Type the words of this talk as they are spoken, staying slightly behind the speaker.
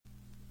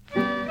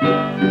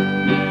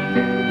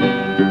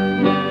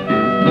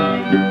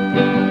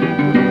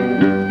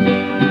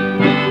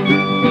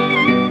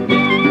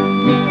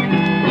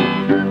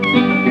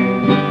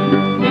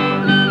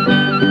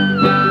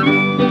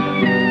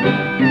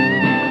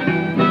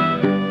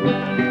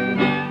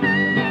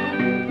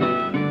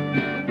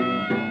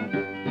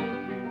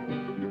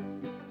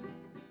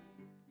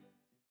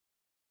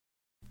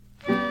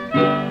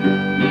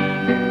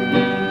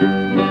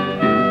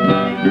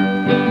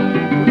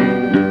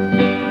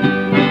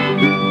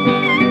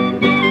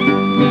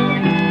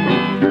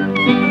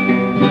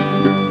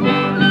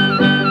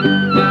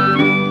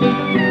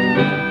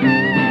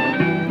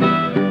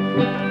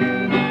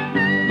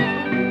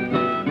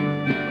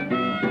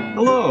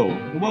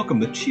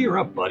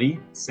everybody.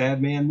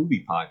 Sad Man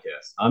Movie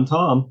Podcast. I'm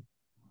Tom,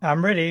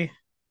 I'm ready.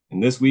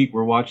 and this week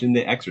we're watching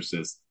The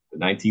Exorcist, the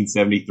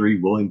 1973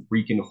 William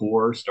Friedkin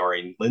horror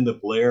starring Linda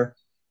Blair,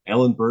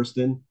 Ellen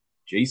Burstyn,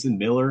 Jason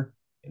Miller,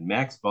 and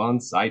Max von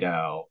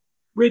Sydow.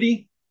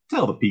 Riddy,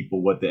 tell the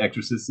people what The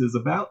Exorcist is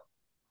about.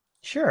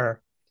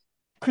 Sure.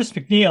 Chris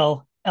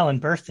McNeil, Ellen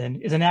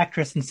Burstyn, is an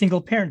actress and single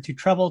parent to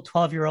troubled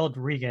 12-year-old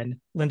Regan,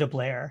 Linda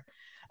Blair.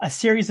 A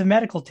series of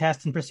medical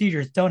tests and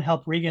procedures don't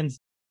help Regan's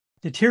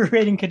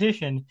deteriorating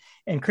condition,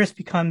 and Chris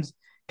becomes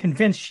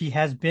convinced she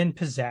has been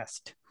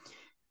possessed.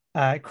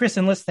 Chris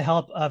enlists the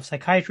help of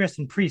psychiatrist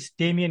and priest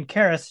Damien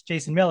Karras,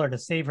 Jason Miller, to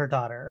save her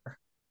daughter.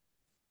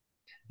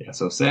 Yeah,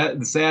 so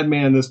the sad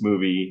man in this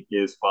movie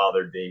is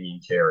Father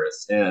Damien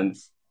Karras, and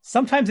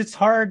Sometimes it's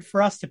hard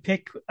for us to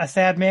pick a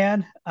sad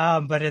man,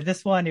 but in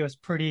this one, it was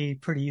pretty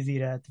easy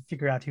to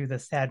figure out who the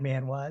sad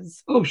man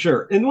was. oh,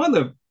 sure. And one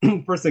of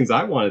the first things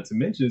I wanted to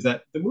mention is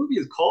that the movie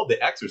is called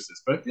The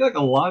Exorcist, but I feel like a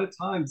lot of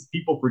times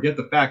people forget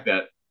the fact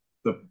that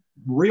the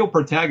real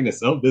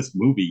protagonist of this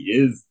movie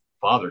is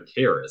Father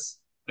Karras.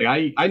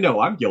 Like I know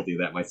I'm guilty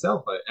of that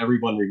myself.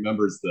 Everyone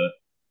remembers the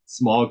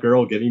small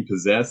girl getting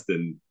possessed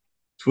and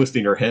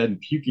twisting her head and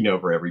puking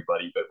over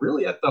everybody, but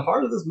really at the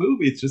heart of this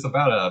movie, it's just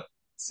about a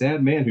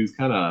sad man who's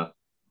kind of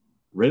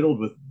riddled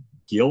with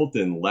guilt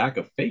and lack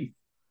of faith.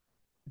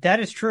 That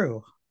is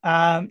true.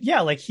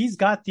 Yeah, like he's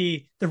got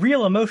the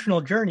real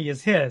emotional journey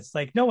is his.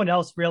 Like no one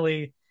else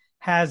really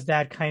has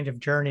that kind of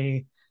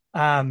journey.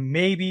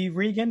 Maybe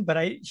Regan,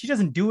 but she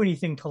doesn't do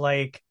anything to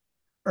like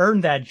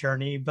earn that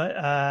journey.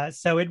 But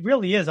so it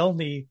really is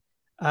only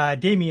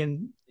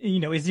Damien,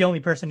 is the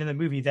only person in the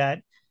movie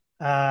that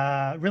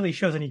really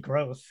shows any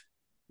growth.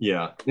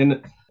 Yeah,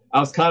 and I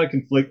was kind of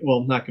conflicted.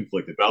 Well, not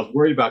conflicted, but I was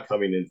worried about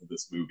coming into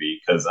this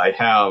movie because I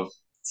have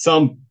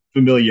some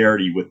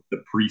familiarity with the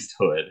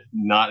priesthood,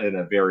 not in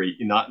a very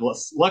not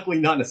luckily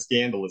not in a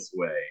scandalous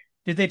way.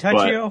 Did they touch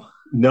But you?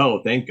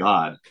 no, thank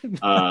God.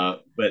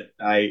 But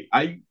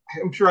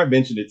I'm sure I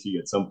mentioned it to you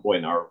at some point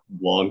in our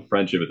long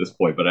friendship at this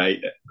point. But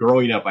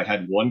growing up, I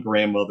had one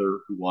grandmother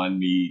who wanted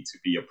me to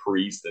be a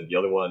priest, and the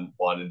other one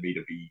wanted me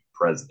to be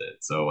president.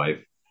 So I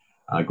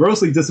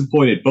grossly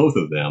disappointed both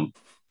of them.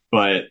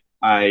 But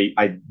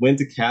I went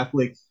to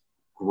Catholic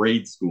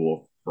grade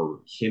school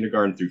for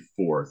kindergarten through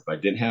fourth. But I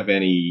didn't have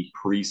any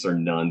priests or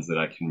nuns that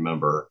I can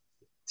remember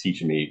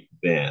teaching me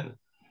then.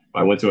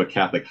 I went to a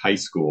Catholic high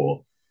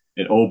school,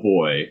 and oh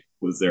boy,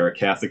 was there a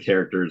cast of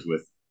characters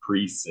with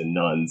priests and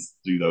nuns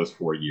through those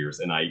 4 years.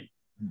 And I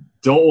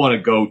don't want to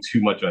go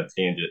too much on a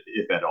tangent,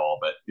 if at all,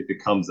 but if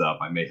it comes up,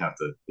 I may have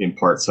to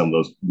impart some of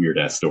those weird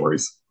ass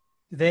stories.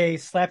 Did they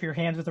slap your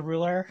hands with a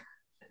ruler?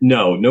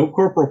 No, no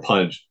corporal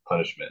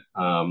punishment.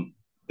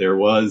 There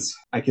was,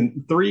 I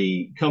can,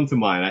 three come to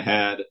mind. I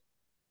had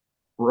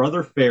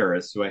Brother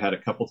Ferris, who I had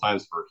a couple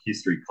times for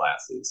history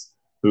classes,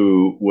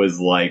 who was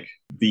like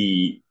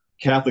the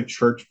Catholic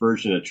Church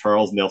version of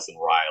Charles Nelson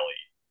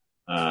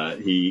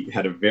Riley. He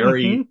had a Mm-hmm.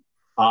 very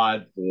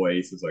odd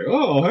voice. It's like,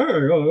 oh,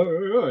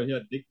 hey, he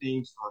had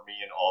nicknames for me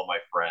and all my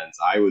friends.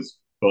 I was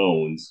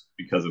Bones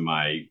because of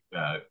my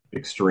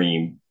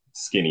extreme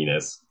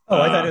skinniness.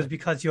 Oh, I thought it was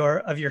because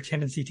of your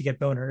tendency to get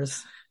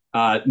boners.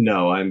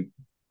 No, I'm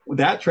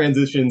that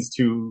transitions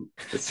to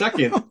the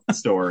second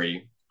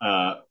story.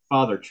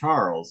 Father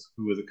Charles,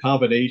 who was a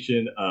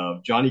combination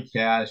of Johnny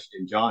Cash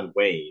and John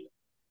Wayne.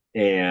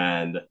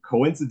 And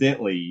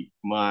coincidentally,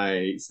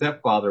 my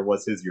stepfather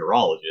was his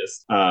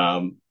urologist.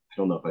 I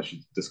don't know if I should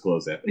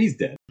disclose that, but he's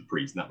dead. He's a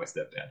priest, not my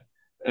stepdad.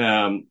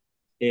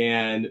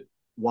 And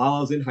while I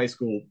was in high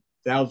school,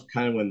 that was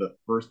kind of when the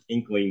first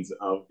inklings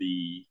of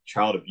the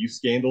child abuse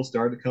scandal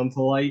started to come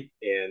to light.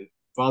 And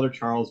Father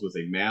Charles was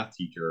a math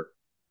teacher.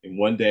 And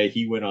one day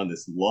he went on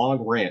this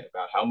long rant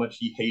about how much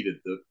he hated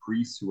the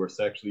priests who were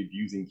sexually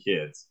abusing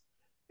kids.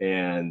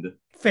 And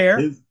Fair.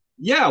 his,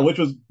 yeah, which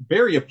was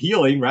very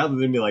appealing rather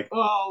than be like,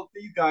 oh,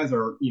 these guys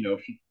are,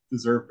 should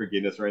deserve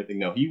forgiveness or anything.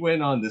 No, he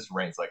went on this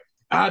rant. It's like,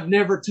 I'd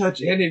never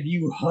touch any of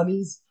you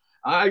honeys.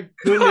 I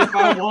couldn't if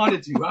I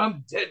wanted to.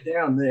 I'm dead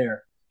down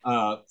there.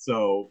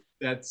 So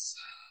that's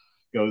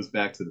goes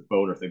back to the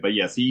boner thing. But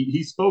yes,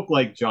 he spoke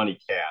like Johnny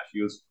Cash.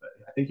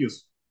 I think he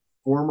was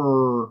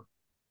former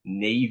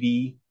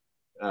Navy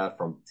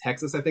from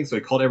Texas, I think. So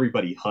he called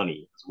everybody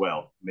honey as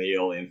well,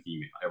 male and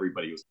female.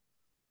 Everybody was.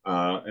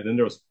 And then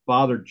there was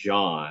Father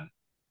John,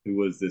 who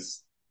was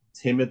this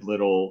timid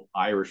little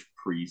Irish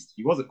priest.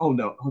 He wasn't. Oh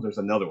no. Oh, there's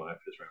another one. I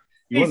just remember.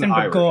 He wasn't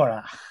Nathan Irish.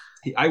 Begora,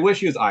 I wish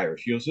he was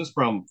Irish. He was just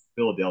from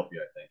Philadelphia,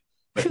 I think.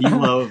 But he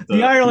loved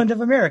the Ireland of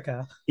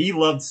America. he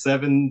loved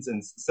seven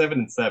and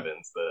sevens,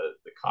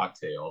 the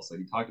cocktail. So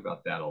he talked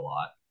about that a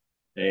lot.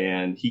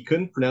 And he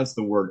couldn't pronounce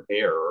the word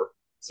error.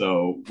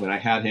 So when I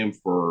had him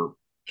for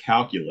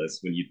calculus,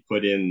 when you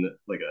put in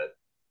like a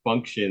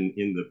function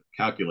in the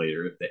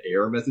calculator, if the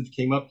error message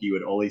came up, he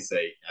would only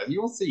say, as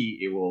you will see,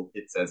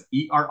 it says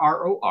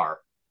ERROR.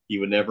 He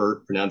would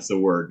never pronounce the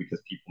word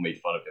because people made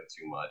fun of him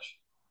too much.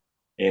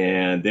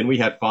 And then we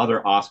had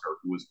Father Oscar,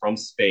 who was from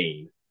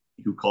Spain,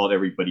 who called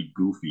everybody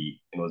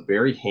goofy and was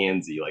very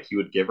handsy. Like he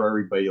would give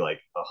everybody like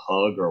a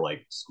hug or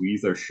like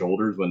squeeze their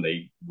shoulders when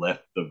they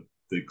left the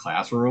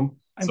classroom.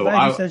 I'm So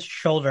glad you I said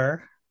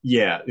shoulder.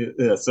 yeah,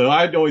 yeah, so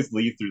I'd always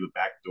leave through the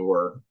back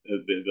door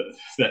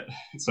that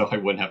so I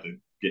wouldn't have to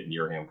get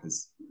near him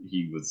because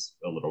he was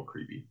a little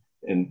creepy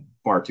and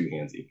far too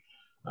handsy.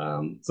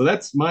 So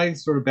that's my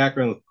sort of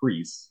background with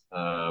priests.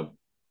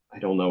 I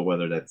don't know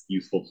whether that's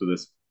useful to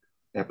this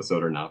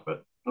episode or not,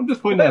 but I'm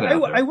just putting Well, that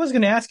out I there. was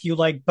going to ask you,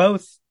 like,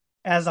 both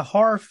as a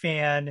horror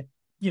fan,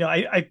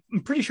 I'm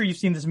pretty sure you've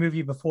seen this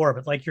movie before,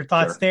 but like your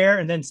thoughts Sure. there,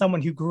 and then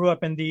someone who grew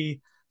up in the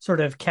sort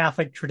of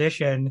Catholic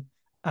tradition.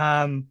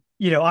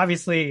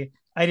 Obviously,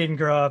 I didn't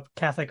grow up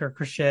Catholic or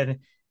Christian,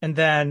 and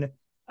then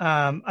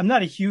I'm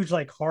not a huge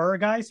like horror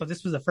guy, so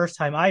this was the first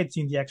time I had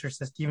seen The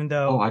Exorcist, even Oh,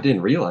 though I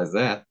didn't realize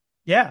that.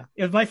 yeah,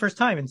 it was my first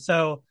time. And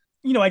so,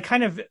 I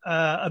kind of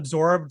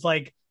absorbed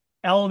like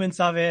elements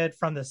of it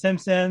from The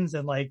Simpsons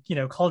and like,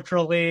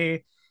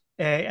 culturally.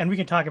 And we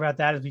can talk about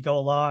that as we go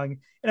along.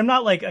 And I'm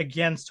not like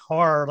against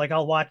horror. Like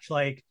I'll watch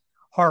like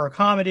horror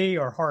comedy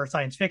or horror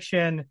science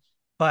fiction.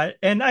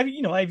 And I've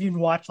even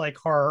watched like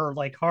horror,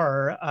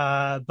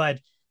 but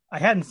I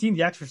hadn't seen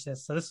The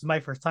Exorcist. So this is my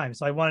first time.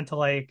 So I wanted to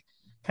like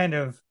kind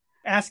of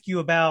ask you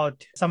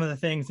about some of the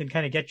things and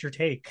kind of get your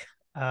take.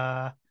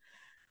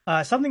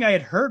 Something I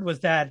had heard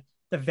was that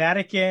the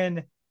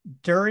Vatican,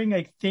 during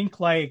I think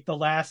like the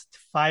last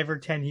 5 or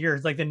 10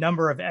 years, like the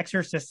number of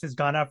exorcists has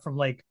gone up from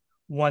like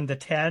 1 to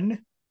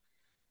 10.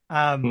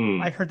 I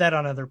Hmm. heard that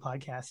on another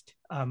podcast.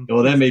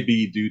 Well, that Please. may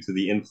be due to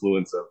the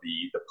influence of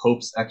the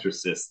Pope's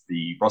Exorcist,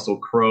 the Russell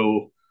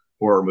Crowe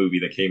horror movie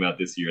that came out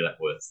this year that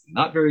was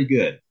not very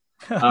good.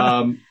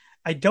 Um,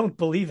 I don't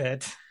believe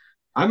it.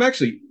 I'm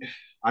actually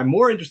I'm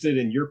more interested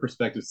in your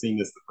perspective seeing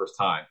this the first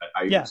time.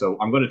 Yeah, So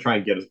I'm going to try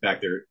and get us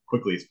back there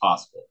quickly as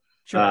possible.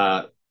 sure.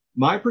 Uh,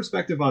 my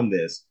perspective on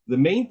this, the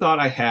main thought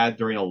I had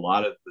during a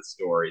lot of the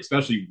story,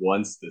 especially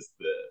once the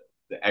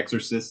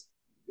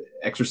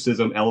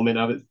exorcism element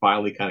of it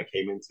finally kind of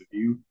came into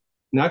view.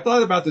 Now I've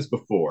thought about this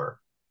before,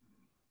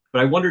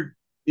 but I wondered,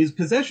 is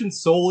possession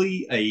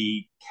solely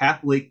a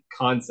Catholic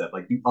concept?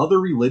 Like, do other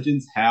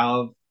religions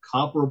have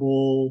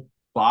comparable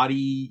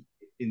body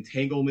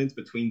entanglements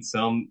between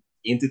some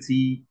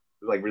entity,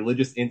 like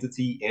religious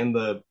entity, and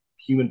the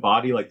human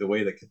body, like the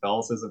way that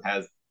Catholicism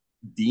has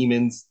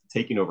demons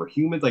taking over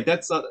humans? Like,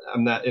 that's not,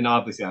 I'm not, and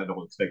obviously, I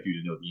don't expect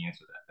you to know the answer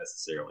to that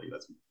necessarily.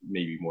 That's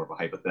maybe more of a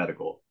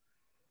hypothetical,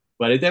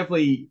 but it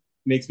definitely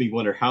makes me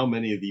wonder how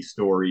many of these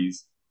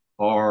stories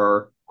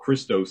are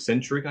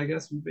Christocentric, I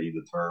guess would be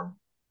the term,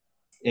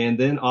 and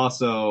then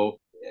also,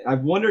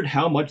 I've wondered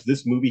how much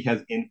this movie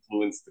has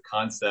influenced the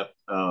concept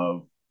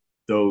of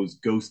those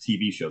ghost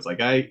TV shows. Like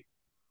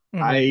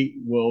Hmm. I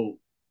will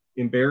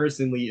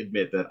embarrassingly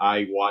admit that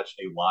I watched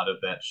a lot of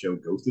that show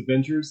Ghost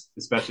Adventures,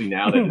 especially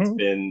now that it's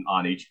been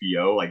on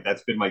HBO. Like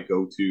that's been my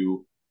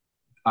go-to.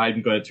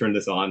 I'm going to turn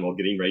this on while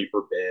getting ready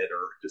for bed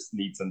or just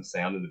need some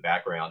sound in the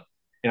background.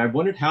 And I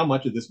wondered how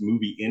much of this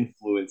movie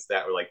influenced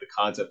that, or like the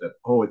concept of,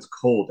 oh, it's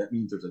cold. That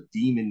means there's a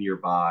demon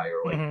nearby,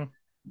 or like Hmm.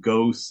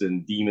 ghosts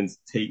and demons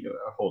take.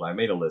 Hold on, I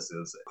made a list. It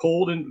was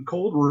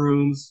cold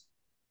rooms,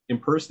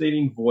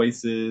 impersonating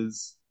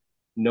voices,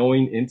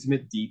 knowing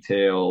intimate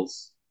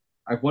details.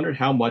 I've wondered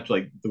how much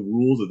like the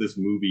rules of this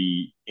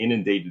movie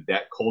inundated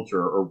that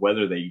culture, or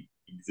whether they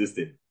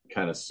existed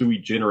kind of sui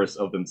generis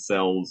of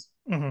themselves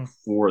Hmm.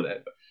 before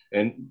that.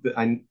 And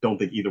I don't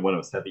think either one of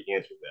us had the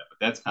answer to that,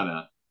 but that's kind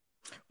of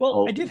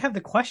Well, I oh did have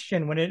the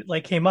question when it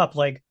like came up,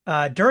 like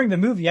during the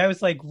movie, I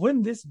was like,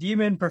 wouldn't this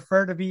demon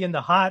prefer to be in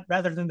the hot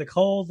rather than the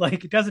cold?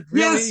 Like, does it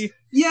yes, really?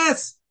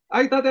 yes,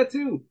 I thought that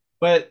too.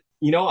 But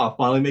I'll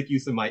finally make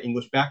use of my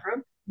English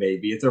background.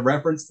 Maybe it's a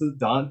reference to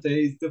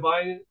Dante's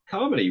Divine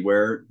Comedy,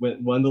 where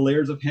when one of the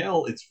layers of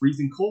hell, it's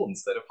freezing cold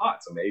instead of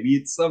hot. So maybe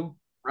it's some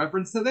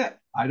reference to that.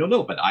 I don't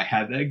know, but I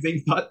had that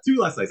same thought too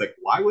last night. It's like,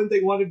 why wouldn't they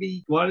want to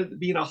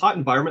be in a hot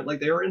environment like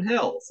they were in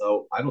hell?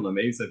 So I don't know.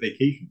 Maybe it's a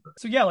vacation for them.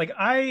 So yeah, like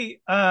I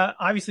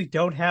obviously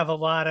don't have a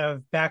lot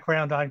of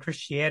background on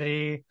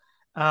Christianity.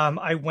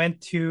 I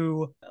went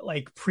to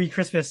like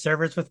pre-Christmas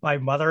service with my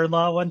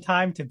mother-in-law one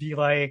time to be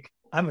like,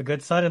 I'm a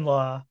good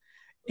son-in-law,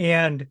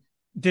 and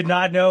did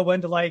not know when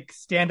to like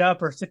stand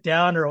up or sit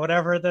down or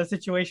whatever the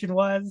situation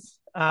was.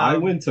 I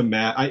went to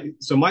mass.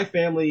 So my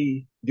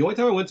family, the only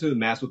time I went to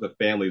mass with the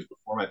family was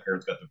before my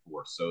parents got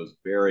divorced. So it was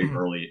very Mhm.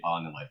 early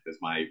on in life because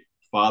my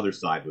father's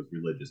side was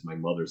religious, my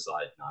mother's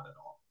side not at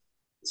all.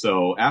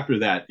 So after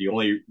that, the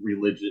only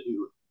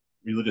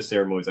religious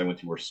ceremonies I went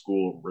to were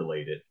school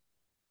related.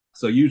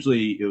 So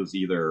usually it was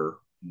either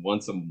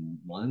once a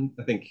month.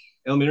 I think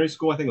elementary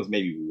school, I think it was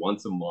maybe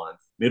once a month.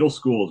 Middle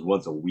school was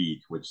once a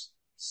week, which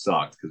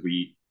sucked because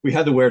we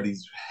had to wear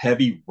these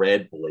heavy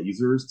red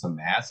blazers to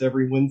mass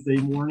every Wednesday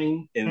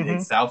morning. In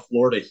Mhm. South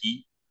Florida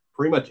heat,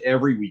 pretty much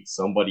every week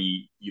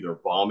somebody either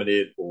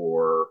vomited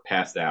or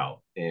passed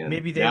out. And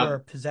Maybe they now, were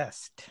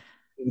possessed.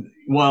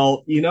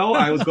 well,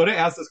 I was going to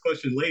ask this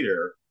question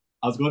later.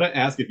 I was going to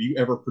ask if you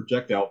ever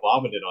projectile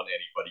vomited on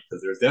anybody,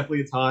 because there's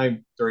definitely a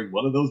time during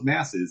one of those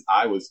masses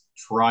I was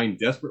trying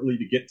desperately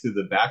to get to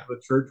the back of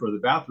the church where the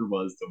bathroom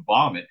was to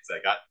vomit because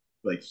I got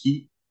like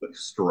heat like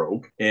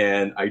stroke,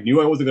 and I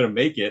knew I wasn't going to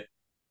make it,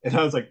 and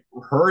I was like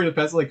hurrying as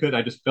fast as I could.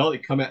 I just felt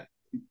it come at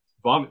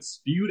vomit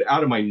spewed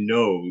out of my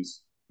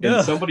nose. And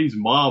Ugh. somebody's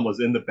mom was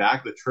in the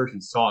back of the church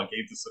and saw and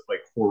gave this like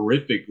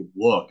horrific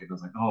look. And I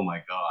was like, oh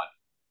my God.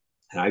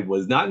 And I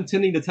was not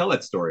intending to tell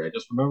that story. I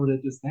just remembered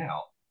it just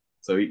now.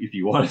 So if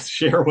you want to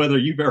share whether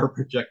you've ever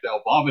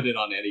projectile vomited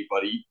on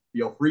anybody,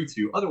 feel free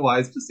to.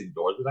 Otherwise, just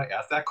ignore that I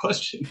asked that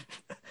question.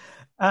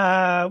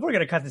 We're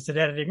gonna cut this in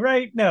editing,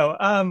 right?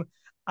 No.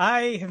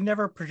 I have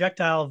never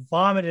projectile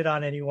vomited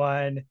on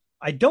anyone.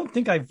 I don't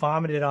think I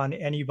vomited on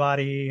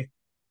anybody,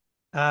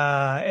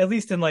 at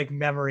least in like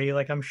memory.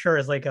 Like I'm sure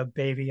as like a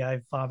baby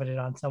I vomited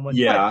on someone. But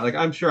Yeah, like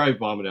I'm sure I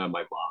vomited on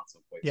my mom at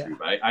some point yeah. too,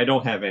 but I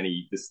don't have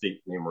any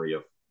distinct memory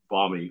of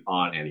vomiting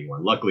on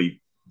anyone.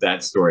 Luckily,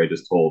 that story I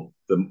just told,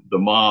 the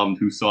mom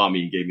who saw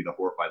me and gave me the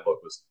horrified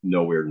look was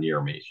nowhere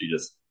near me. She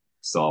just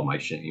saw my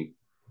shame.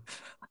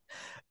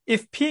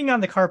 If peeing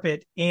on the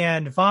carpet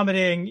and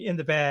vomiting in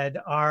the bed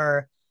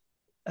are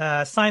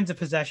signs of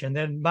possession,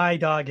 then my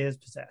dog is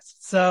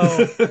possessed.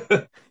 So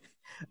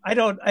I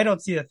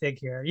don't see the thing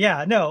here.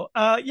 Yeah, no.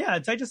 Yeah,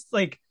 it's I just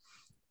like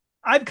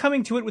I'm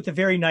coming to it with a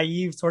very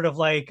naive sort of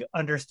like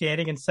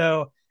understanding. And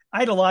so I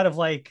had a lot of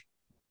like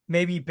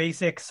maybe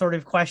basic sort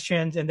of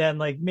questions and then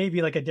like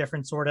maybe like a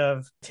different sort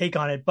of take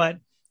on it. But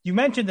you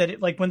mentioned that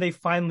it, like when they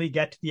finally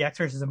get to the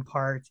exorcism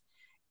part,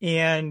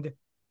 and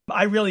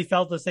I really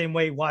felt the same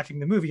way watching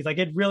the movie. Like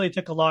it really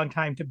took a long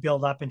time to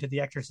build up into the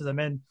exorcism.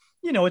 And,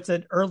 you know, it's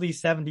an early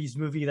 70s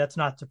movie. That's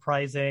not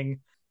surprising.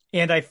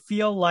 And I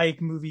feel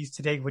like movies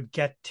today would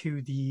get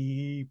to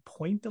the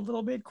point a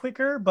little bit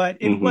quicker, but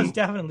it was Mm-hmm.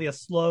 definitely a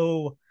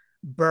slow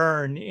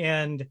burn.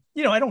 And,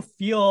 you know, I don't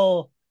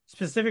feel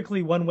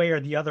specifically one way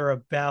or the other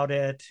about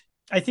it.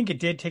 I think it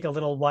did take a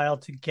little while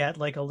to get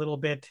like a little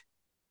bit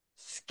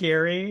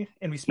scary.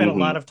 And we spent a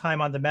lot Mm-hmm. of time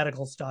on the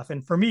medical stuff.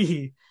 And for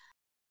me,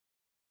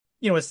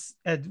 you know,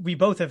 we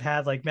both have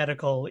had like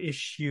medical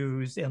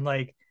issues, and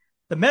like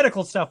the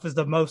medical stuff was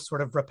the most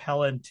sort of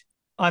repellent,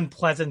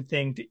 unpleasant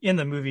thing in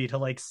the movie to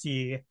like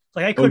see.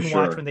 Like I Oh, couldn't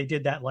watch when sure. they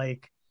did that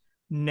like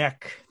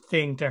neck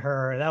thing to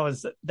her. That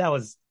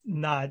was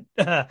not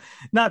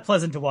not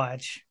pleasant to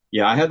watch.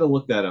 Yeah, I had to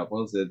look that up.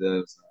 What was it?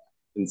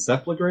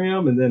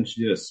 Encephalogram, and then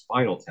she did a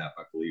spinal tap,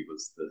 I believe,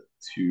 was the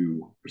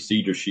two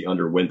procedures she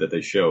underwent that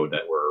they showed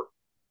that were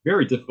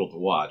very difficult to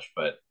watch.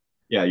 But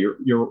yeah,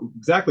 you're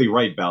exactly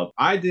right, Val.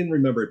 I didn't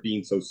remember it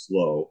being so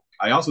slow.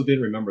 I also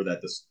didn't remember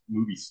that this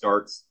movie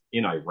starts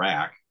in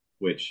Iraq,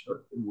 which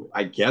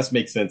I guess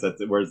makes sense.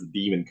 That's where the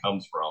demon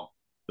comes from.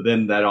 But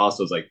then that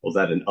also is like, was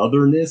that an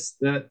otherness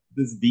that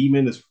this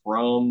demon is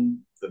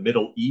from the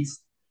Middle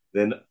East?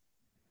 Then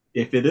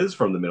if it is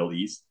from the Middle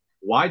East,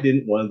 why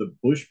didn't one of the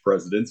Bush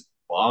presidents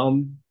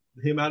bomb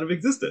him out of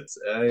existence?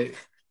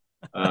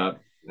 Uh,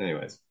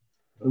 anyways,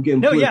 I'm getting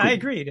No, yeah, I political.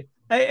 agreed.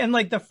 And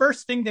like the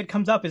first thing that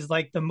comes up is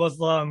like the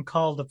Muslim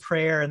call to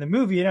prayer in the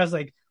movie, and I was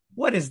like,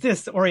 what is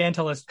this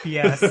Orientalist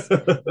BS?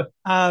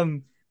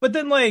 But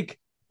then like,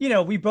 you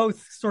know, we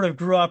both sort of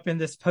grew up in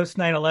this post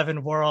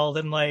 9/11 world,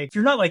 and like if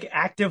you're not like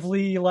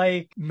actively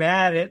like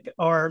mad at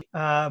or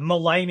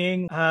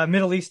maligning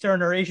Middle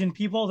Eastern or Asian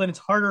people, then it's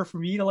harder for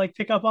me to like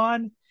pick up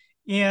on.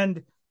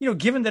 And you know,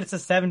 given that it's a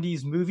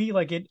 70s movie,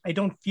 like I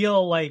don't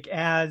feel like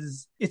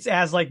as it's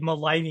as like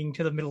maligning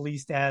to the Middle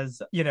East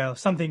as, you know,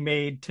 something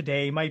made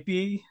today might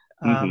be,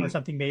 or Mm-hmm.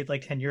 something made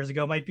like 10 years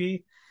ago might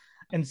be.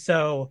 And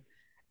so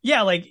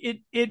yeah, like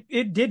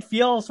it did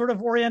feel sort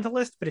of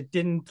Orientalist, but it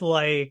didn't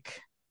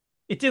like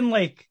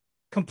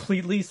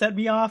completely set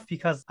me off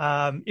because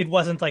it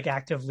wasn't like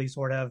actively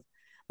sort of.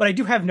 But I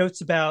do have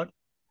notes about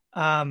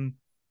um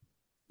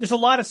there's a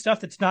lot of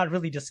stuff that's not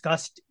really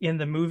discussed in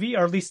the movie,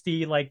 or at least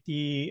the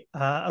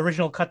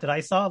original cut that I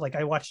saw. Like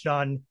I watched it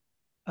on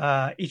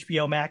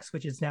HBO Max,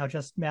 which is now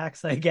just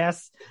Max, I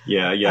guess.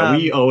 Yeah, yeah,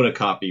 we Um own a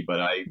copy, but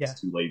I was yeah.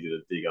 too lazy to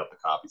dig up the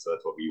copy, so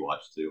that's what we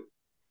watched too.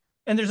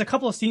 And there's a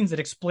couple of scenes that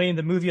explain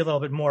the movie a little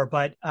bit more,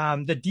 but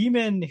the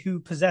demon who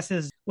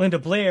possesses Linda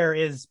Blair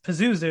is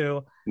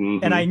Pazuzu,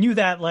 and Mm-hmm. I knew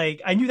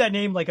that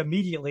name like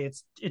immediately.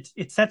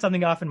 It set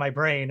something off in my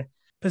brain.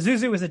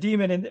 Pazuzu is a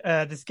demon in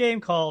this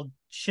game called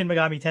Shin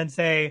Megami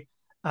Tensei.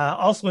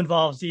 Also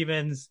involves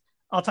demons.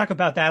 I'll talk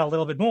about that a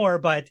little bit more,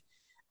 but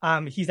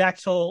he's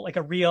actual like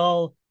a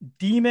real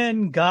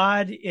demon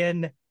god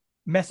in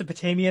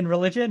Mesopotamian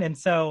religion, and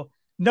so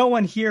no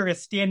one here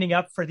is standing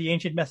up for the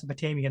ancient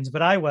Mesopotamians,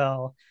 but I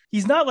will.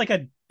 He's not like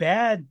a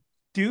bad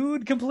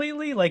dude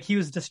completely. Like he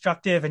was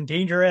destructive and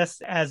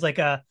dangerous as like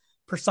a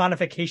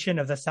personification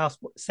of the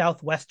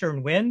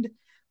southwestern wind,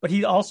 but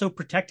he also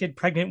protected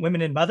pregnant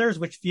women and mothers,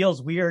 which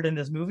feels weird in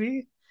this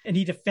movie. And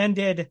he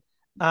defended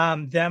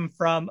them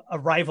from a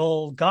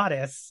rival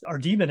goddess or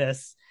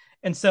demoness.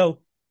 And so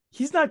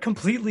he's not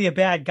completely a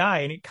bad guy.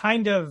 And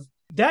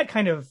that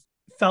kind of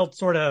felt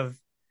sort of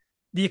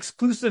the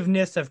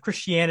exclusiveness of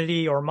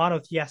Christianity or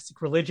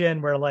monotheistic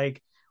religion, where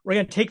like we're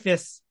going to take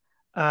this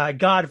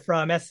god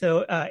from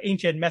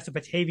ancient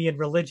Mesopotamian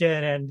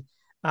religion,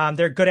 and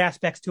there are good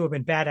aspects to him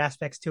and bad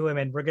aspects to him,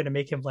 and we're going to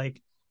make him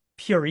like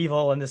pure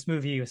evil in this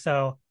movie.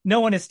 So no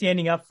one is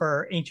standing up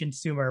for ancient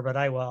Sumer, but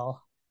I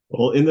will.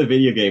 Well, in the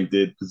video game,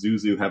 did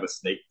Pazuzu have a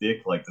snake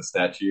dick like the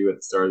statue at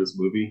the start of this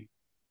movie?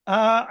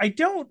 I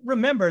don't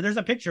remember. There's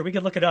a picture. We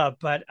could look it up,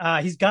 but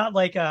he's got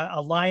like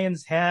a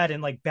lion's head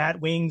and like bat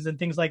wings and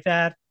things like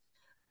that.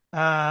 Oh,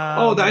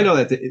 I Um, know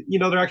that. You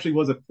know, there actually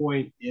was a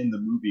point in the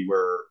movie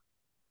where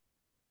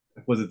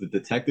was it the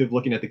detective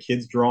looking at the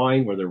kid's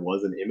drawing where there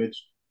was an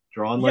image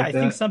drawn yeah, like I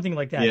think that? something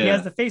like that. He has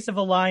Yeah. the face of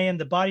a lion,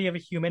 the body of a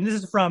human. This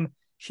is from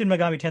Shin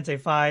Megami Tensei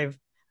 5.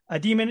 A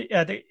demon,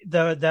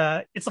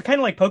 the it's kind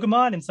of like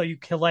Pokemon, and so you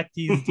collect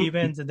these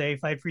demons and they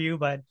fight for you.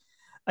 But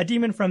a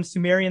demon from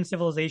Sumerian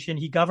civilization.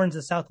 He governs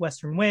the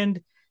southwestern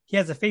wind. He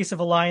has the face of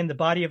a lion, the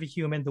body of a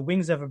human, the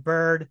wings of a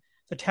bird,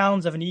 the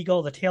talons of an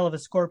eagle, the tail of a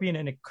scorpion,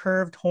 and a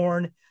curved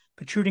horn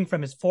protruding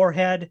from his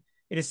forehead.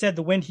 It is said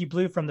the wind he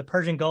blew from the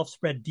Persian Gulf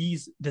spread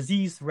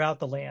disease throughout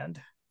the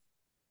land.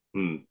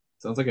 Hmm.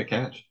 Sounds like a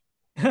catch.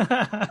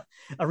 A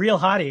real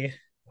hottie.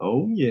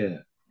 Oh yeah.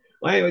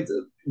 Well, anyways,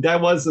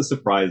 that was a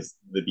surprise.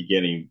 The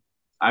beginning.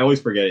 I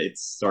always forget it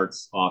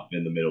starts off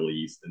in the Middle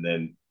East and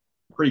then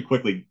pretty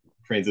quickly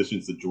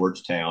transitions to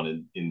Georgetown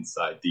and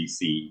inside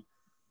DC.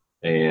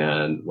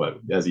 And what,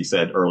 as he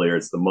said earlier,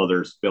 it's the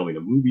mother's filming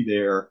a movie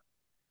there.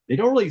 They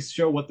don't really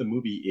show what the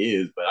movie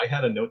is, but I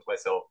had a note to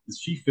myself: is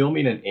she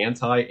filming an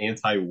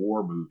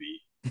anti-war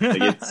movie? Like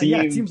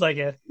Yeah, it seems like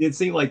it. it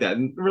seemed like that,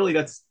 and really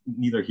that's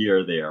neither here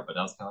or there. But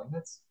I was kind of like,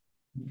 that's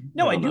I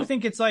No, I don't do know.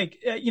 think it's like,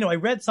 I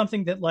read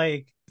something that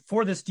like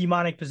for this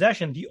demonic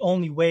possession, the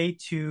only way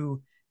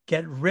to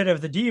get rid of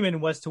the demon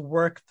was to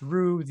work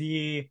through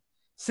the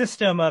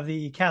system of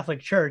the Catholic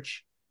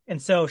Church.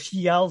 And so she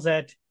yells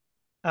at,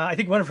 I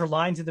think one of her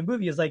lines in the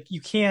movie is like,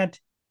 you can't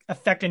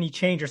affect any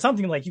change or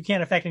something like you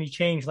can't affect any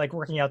change like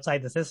working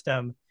outside the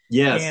system.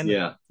 Yes, And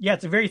yeah. yeah,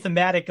 it's a very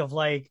thematic of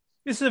like,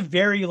 this is a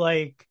very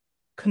like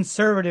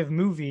conservative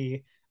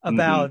movie Mm-hmm.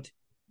 about,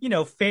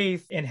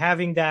 faith and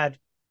having that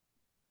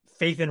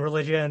faith in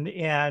religion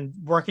and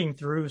working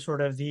through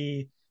sort of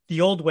the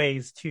old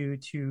ways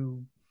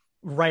to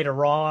right a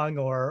wrong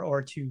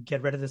or to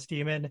get rid of this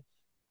demon.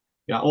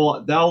 Yeah,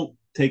 well, that'll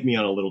take me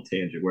on a little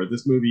tangent where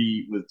this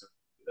movie was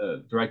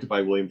directed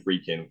by William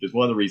Friedkin, which is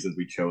one of the reasons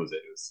we chose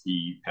it. Is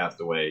he passed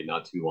away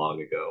not too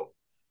long ago.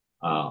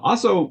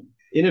 Also,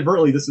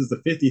 inadvertently, this is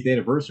the 50th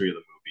anniversary of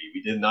the movie.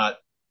 We did not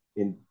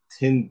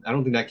intend. I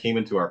don't think that came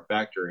into our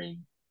factoring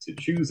to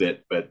choose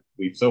it, but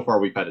we've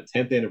had a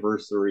 10th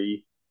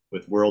anniversary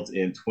with World's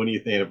End,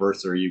 20th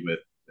anniversary with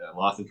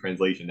Lost in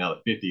Translation, now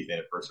the 50th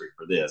anniversary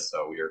for this.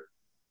 So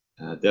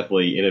we're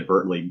definitely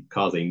inadvertently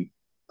causing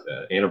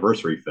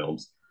anniversary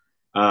films.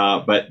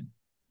 But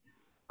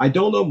I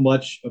don't know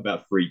much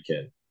about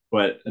Friedkin,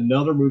 but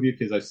another movie of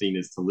his I've seen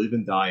is To Live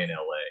and Die in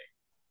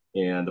L.A.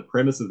 And the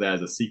premise of that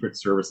is a Secret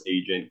Service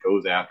agent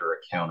goes after a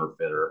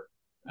counterfeiter,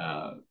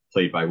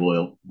 played by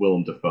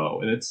Willem Dafoe,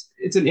 and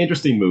it's an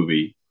interesting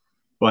movie.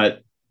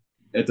 But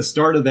at the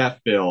start of that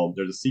film,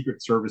 there's a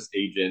Secret Service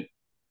agent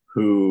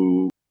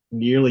who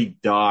nearly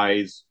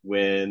dies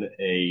when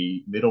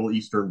a Middle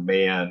Eastern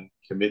man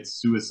commits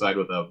suicide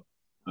with a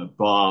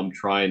bomb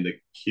trying to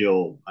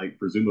kill, like,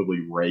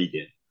 presumably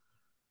Reagan.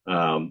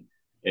 Um,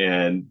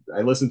 and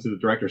I listened to the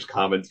director's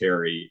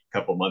commentary a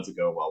couple months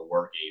ago while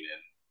working,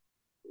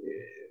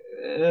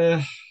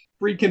 and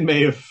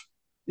Friedkin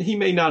he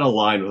may not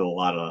align with a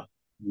lot of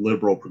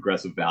liberal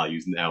progressive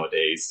values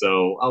nowadays.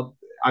 So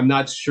I'm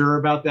not sure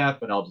about that,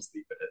 but I'll just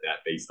leave it at that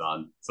based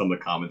on some of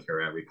the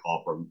commentary I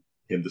recall from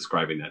him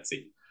describing that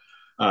scene.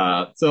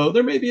 So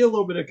there may be a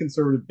little bit of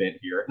conservative bent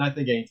here, and I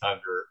think anytime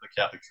the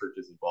Catholic Church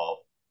is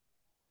involved,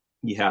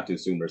 you have to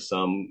assume there's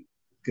some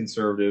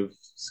conservative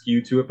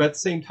skew to it. But at the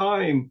same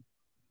time,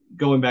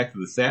 going back to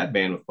the Sad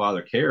Man with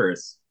Father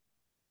Karras,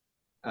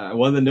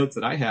 one of the notes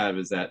that I have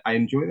is that I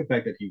enjoy the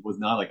fact that he was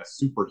not like a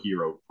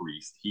superhero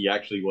priest. He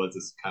actually was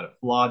this kind of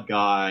flawed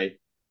guy,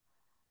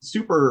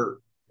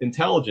 super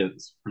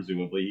intelligence,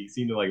 presumably. He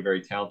seemed like a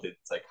very talented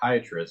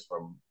psychiatrist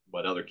from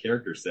what other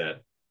characters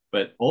said.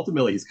 But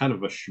ultimately, he's kind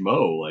of a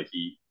schmo. Like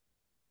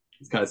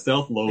he's kind of Did he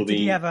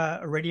self-loathing. have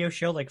a radio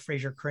show like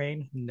Fraser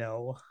Crane?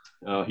 No.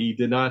 He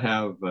did not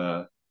have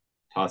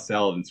tossed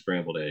salad and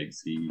scrambled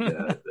eggs. He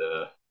had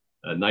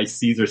a nice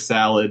Caesar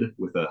salad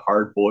with a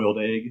hard-boiled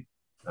egg.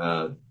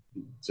 Uh,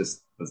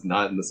 just was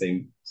not in the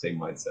same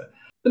mindset.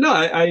 But no,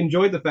 I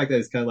enjoyed the fact that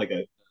it's kind of like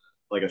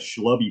a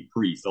schlubby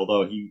priest.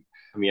 Although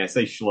I mean, I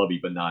say schlubby,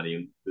 but not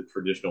in the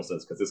traditional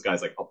sense because this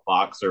guy's like a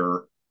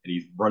boxer and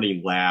he's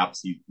running laps.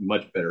 He's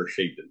much better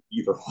shape than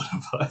either one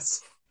of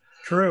us.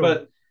 True.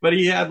 But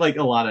he had like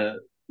a lot of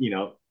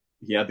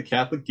he had the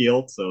Catholic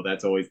guilt, so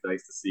that's always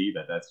nice to see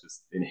that that's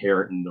just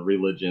inherent in the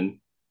religion.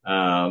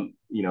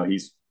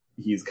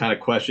 He's kind of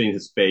questioning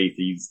his faith.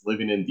 He's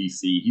living in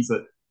DC.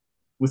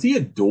 Was he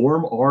a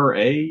dorm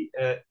RA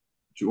at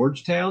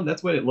Georgetown?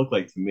 That's what it looked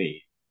like to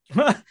me.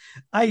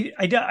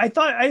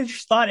 I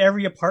just thought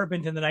every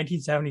apartment in the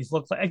 1970s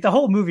looked like the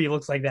whole movie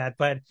looks like that,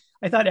 but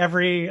I thought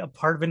every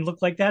apartment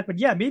looked like that. But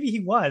yeah, maybe he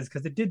was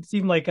because it did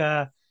seem like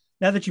a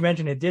now that you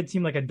mentioned it did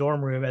seem like a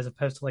dorm room as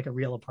opposed to like a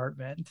real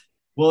apartment.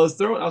 Well, I was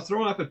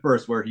thrown off at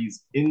first where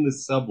he's in the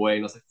subway,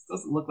 and I was like, this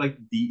doesn't look like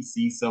the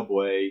DC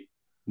subway.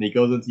 And he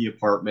goes into the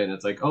apartment, and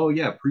it's like, oh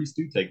yeah, priests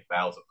do take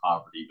vows of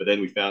poverty. But then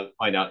we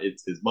find out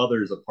it's his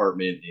mother's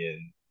apartment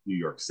in New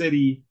York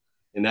City,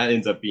 and that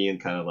ends up being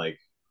kind of like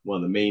one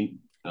of the main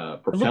It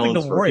looked like the propellants for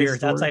his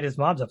Warriors outside story. his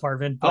mom's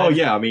apartment, Oh but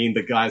yeah, I mean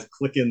the guy's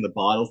clicking the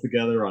bottles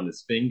together on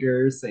his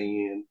fingers,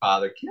 saying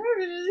 "Father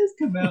Karras,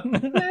 come out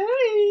and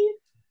play."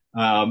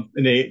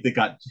 And they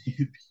got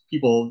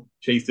people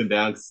chased him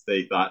down because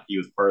they thought he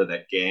was part of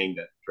that gang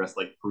that dressed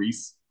like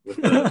priests with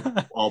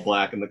the all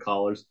black and the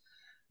collars.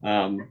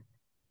 Um,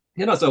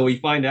 so we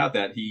find out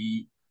that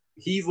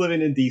he's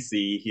living in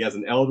DC. He has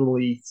an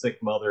elderly, sick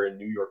mother in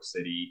New York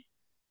City.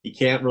 He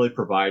can't really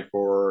provide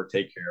for her or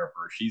take care of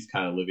her. She's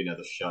kind of living as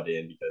a shut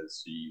in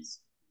because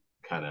she's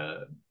kind of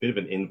a bit of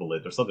an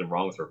invalid. There's something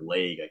wrong with her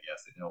leg, I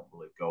guess. They don't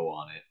really go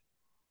on it.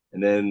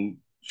 And then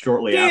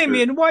shortly after,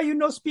 Damien, why you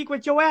no speak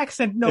with your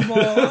accent no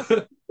more?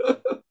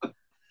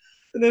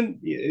 and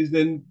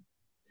then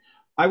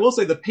I will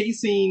say the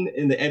pacing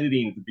and the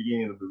editing at the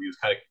beginning of the movie was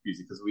kind of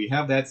confusing because we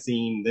have that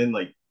scene, then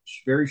like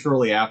very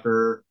shortly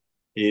after,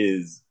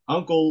 his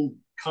uncle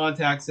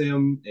contacts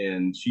him,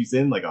 and she's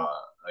in like a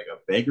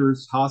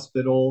beggar's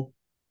hospital,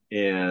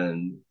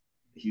 and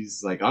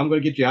he's like, "I'm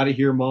going to get you out of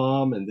here,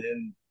 mom." And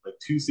then like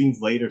two scenes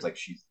later, it's like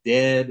she's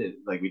dead, and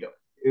like we don't.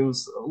 It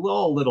was a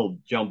little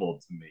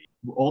jumbled to me.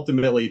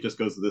 Ultimately, it just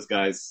goes to this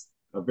guy's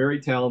a very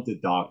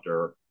talented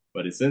doctor,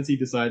 but since he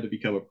decided to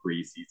become a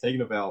priest, he's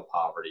taken a vow of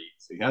poverty,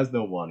 so he has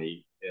no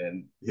money.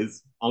 And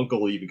his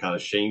uncle even kind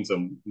of shames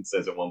him and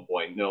says at one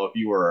point, "No, if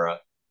you were a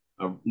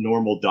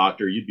normal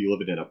doctor, you'd be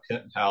living in a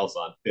penthouse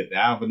on Fifth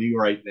Avenue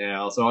right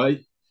now." So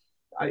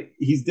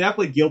he's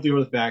definitely guilty of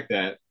the fact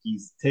that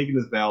he's taken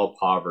his vow of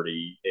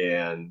poverty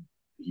and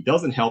he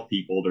doesn't help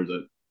people. There's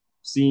a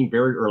scene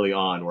very early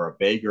on where a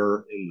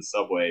beggar in the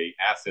subway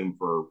asks him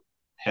for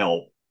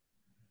help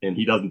and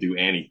he doesn't do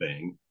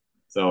anything.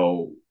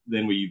 So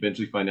then we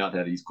eventually find out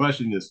that he's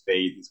questioning his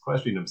faith, he's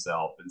questioning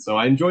himself. And so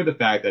I enjoyed the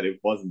fact that it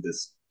wasn't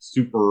this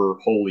super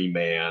holy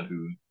man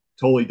who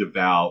totally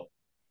devout,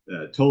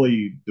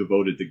 totally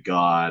devoted to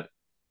God,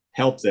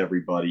 helps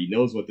everybody,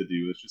 knows what to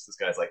do. It's just this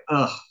guy's like,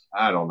 ugh,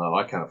 I don't know.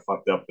 I kind of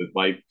fucked up with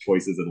my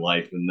choices in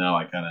life, and now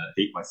I kind of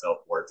hate myself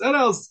for it. And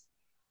that was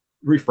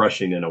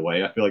refreshing in a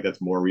way. I feel like that's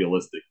more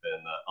realistic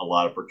than a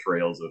lot of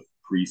portrayals of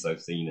priests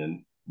I've seen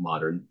in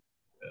modern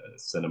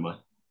cinema.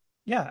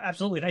 Yeah,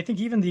 absolutely. And I think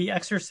even the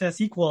Exorcist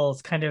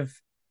sequels kind of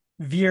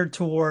veered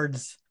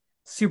towards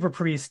super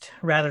priest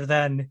rather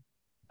than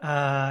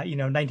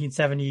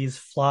 1970s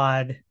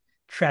flawed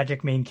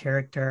tragic main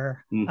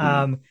character.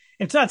 Mm-hmm.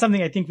 It's not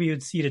something I think we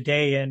would see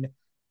today. And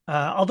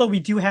although we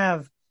do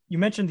have, you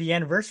mentioned the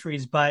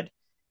anniversaries, but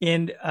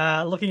in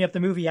looking at the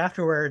movie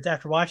afterwards,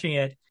 after watching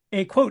it,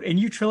 a quote, a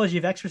new trilogy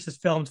of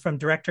Exorcist films from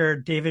director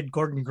David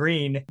Gordon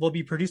Green will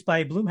be produced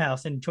by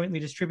Blumhouse and jointly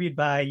distributed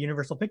by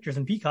Universal Pictures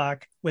and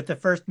Peacock, with the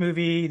first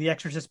movie, The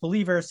Exorcist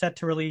Believer, set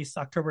to release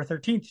October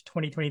 13th,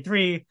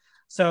 2023.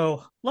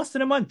 So less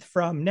than a month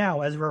from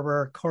now, as we're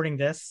recording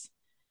this,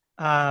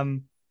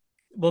 um,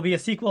 will be a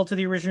sequel to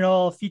the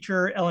original,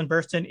 feature Ellen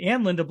Burstyn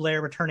and Linda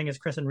Blair returning as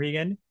Chris and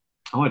Regan.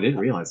 Oh, I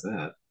didn't realize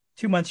that.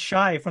 2 months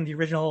shy from the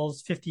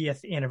original's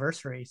 50th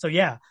anniversary. So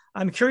yeah,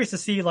 I'm curious to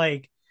see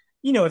like,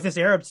 if this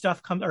Arab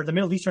stuff comes or the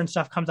Middle Eastern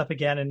stuff comes up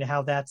again and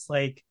how that's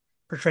like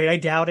portrayed. I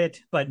doubt it,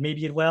 but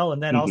maybe it will.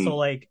 And then also Mm-hmm.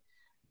 like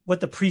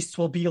what the priests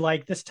will be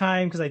like this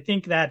time. Cause I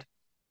think that,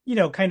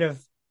 kind of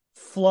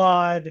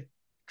flawed,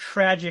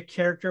 tragic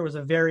character was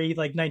a very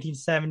like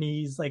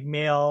 1970s, like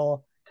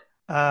male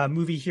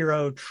movie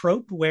hero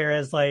trope.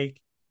 Whereas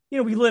like,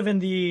 we live in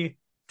the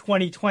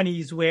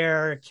 2020s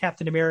where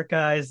Captain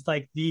America is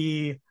like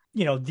the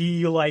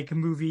like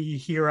movie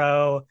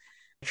hero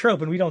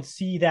trope, and we don't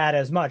see that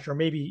as much. Or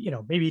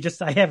maybe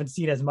just I haven't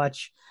seen as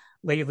much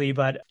lately,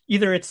 but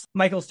either it's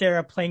Michael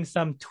Cera playing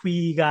some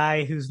twee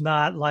guy who's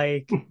not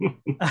like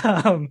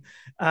um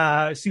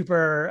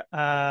super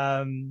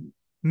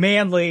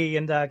manly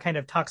and kind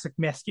of toxic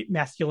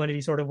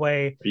masculinity sort of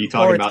way, Are you or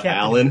talking it's about Captain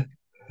Alan?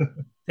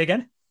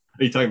 again.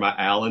 Are you talking about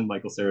Alan,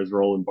 Michael Cera's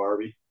role in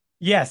Barbie?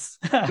 Yes.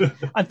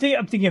 I'm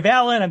thinking of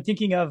Alan. I'm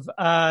thinking of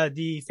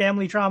the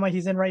family drama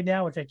he's in right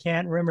now, which I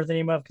can't remember the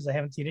name of because I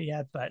haven't seen it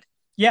yet. But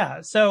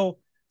yeah, so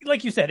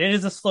like you said, it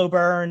is a slow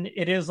burn.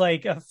 It is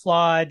like a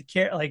flawed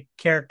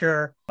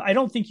character. I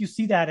don't think you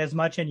see that as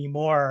much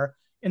anymore.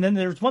 And then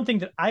there's one thing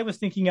that I was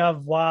thinking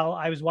of while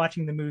I was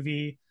watching the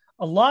movie.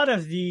 A lot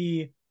of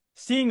the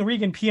seeing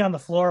Regan pee on the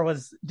floor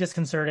was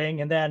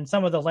disconcerting, and then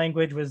some of the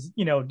language was,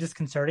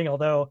 disconcerting.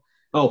 Although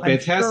Oh, I'm sure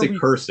fantastic we,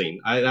 cursing.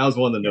 That was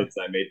one of the yeah. notes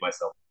I made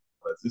myself.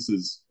 This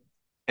is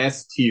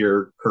S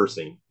tier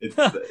cursing. It's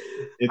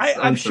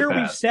I'm sure we've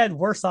unsurpassed. said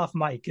worse off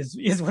Mike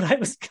is what I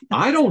was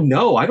gonna I say. don't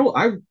know. I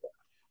don't.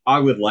 I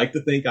would like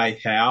to think I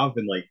have,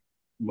 and like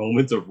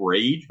moments of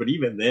rage, but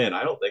even then,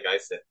 I don't think I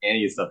said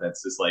any stuff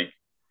that's just like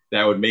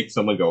that would make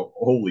someone go,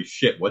 "Holy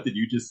shit, what did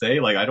you just say?"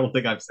 Like, I don't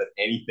think I've said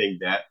anything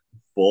that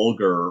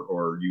vulgar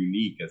or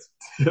unique as,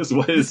 as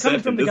what This is is coming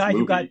said from in the this guy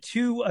who got movie.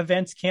 2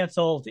 events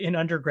canceled in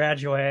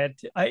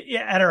undergraduate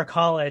at our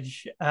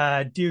college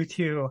due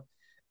to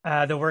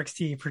the works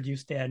he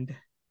produced and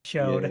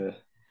showed.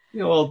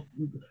 Yeah. Well,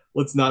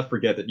 let's not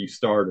forget that you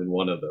starred in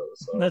one of those.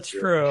 So That's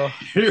true.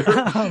 you're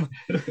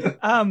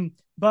Um,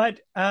 but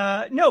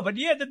no, but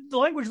yeah, the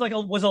language like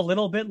was a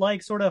little bit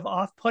like sort of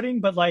off-putting,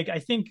 but like I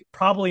think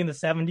probably in the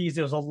 70s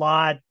it was a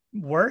lot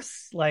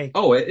worse. Like,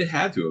 oh, it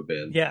had to have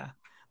been. yeah.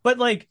 But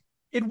like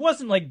it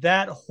wasn't like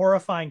that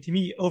horrifying to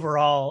me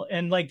overall.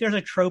 And like there's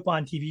a trope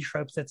on TV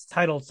tropes that's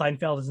titled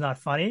Seinfeld is not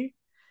funny.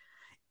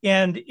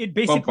 And it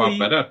Bum, bum,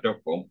 basically,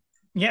 bum.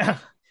 yeah,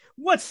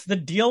 what's the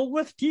deal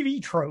with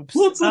TV tropes?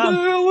 What's the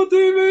deal with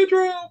TV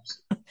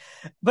drops?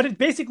 But it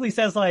basically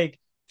says like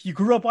if you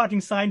grew up watching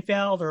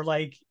Seinfeld or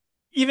like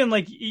even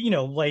like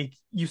like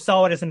you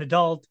saw it as an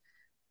adult,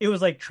 it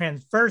was like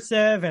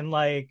transversive and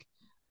like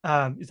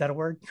is that a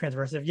word?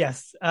 Transversive?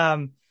 Yes.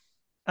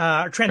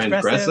 Transgressive.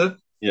 Transgressive?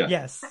 Yeah.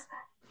 Yes.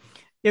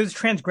 It was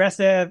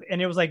transgressive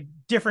and it was like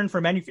different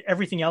from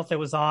everything else that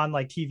was on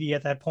like TV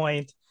at that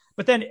point.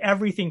 But then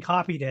everything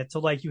copied it. So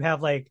like you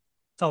have like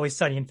It's Always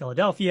Sunny in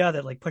Philadelphia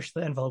that like pushed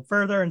the envelope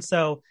further. And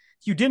so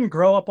if you didn't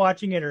grow up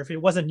watching it or if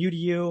it wasn't new to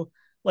you,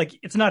 like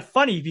it's not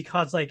funny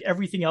because like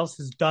everything else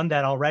has done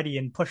that already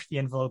and pushed the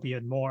envelope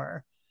even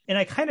more. And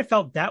I kind of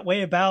felt that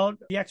way about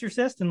The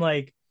Exorcist. And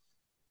like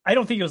I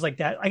don't think it was like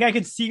that. Like I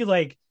could see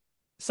like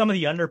some of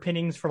the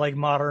underpinnings for like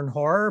modern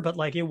horror, but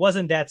like it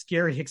wasn't that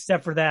scary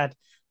except for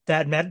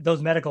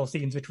those medical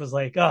scenes, which was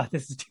like, oh,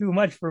 this is too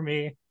much for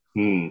me.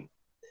 Hmm.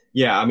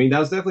 Yeah, I mean, that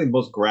was definitely the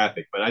most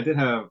graphic, but I did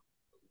have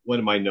one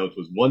of my notes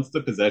was once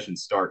the possession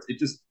starts, it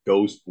just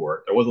goes for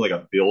it. There wasn't like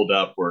a build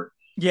up where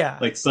Yeah.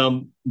 like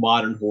some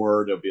modern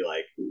horror, they'll be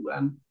like,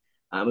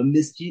 I'm a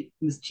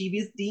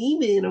mischievous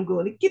demon. I'm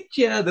going to get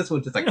you. This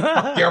one's just like,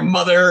 fuck your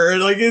mother.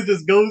 Like it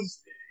just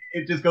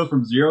goes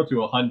from 0 to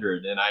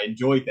 100. And I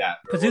enjoyed that.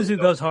 Pazuzu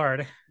goes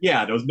hard.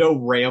 There was no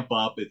ramp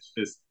up. It's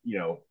just,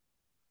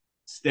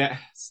 sta-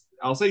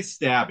 I'll say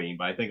stabbing,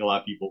 but I think a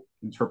lot of people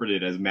interpret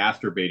it as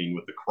masturbating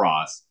with the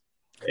cross.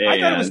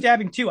 I thought it was And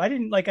stabbing too. I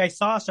didn't like I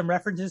saw some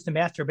references to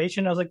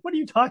masturbation. I was like, what are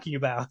you talking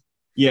about?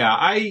 yeah,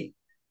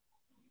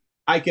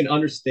 I can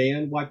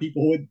understand why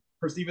people would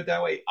perceive it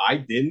that way. I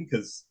didn't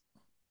because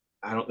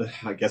I don't.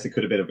 I guess it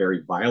could have been a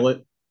very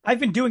violent I've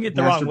been doing it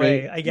the wrong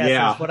way, masturbate. I guess, is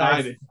Yeah, what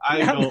I've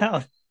I found don't.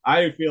 out.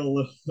 I feel a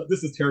little,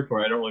 this is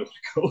territory I don't really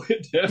want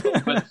to go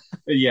into, but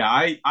yeah,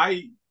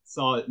 I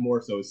saw it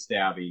more so as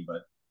stabbing,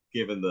 but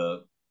given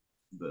the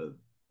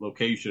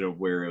location of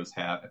where it was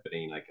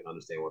happening, I can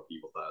understand what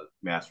people thought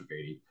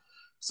masturbating.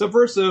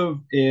 Subversive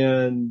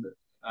and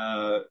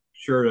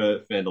sure to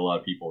offend a lot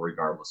of people,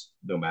 regardless,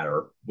 no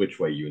matter which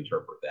way you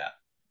interpret that.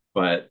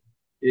 But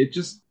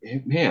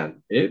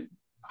man, it.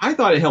 I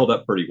thought it held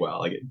up pretty well.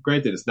 Like,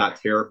 granted, it's not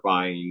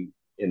terrifying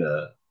in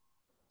a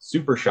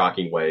super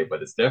shocking way,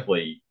 but it's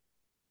definitely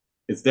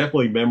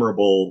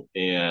memorable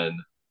and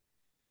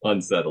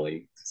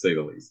unsettling to say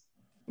the least.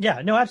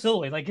 Yeah, no,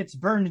 absolutely. Like it's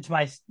burned into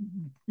my,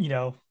 you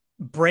know,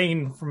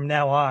 brain from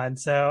now on.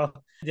 So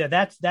yeah,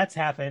 that's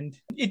happened.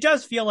 It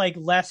does feel like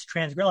less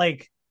transgress,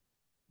 like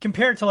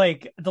compared to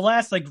like the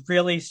last like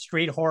really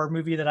straight horror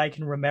movie that I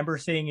can remember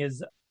seeing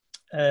is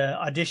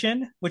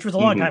Audition, which was a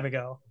long Mm-hmm. time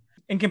ago.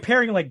 And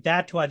comparing like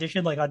that to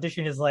Audition, like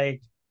Audition is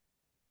like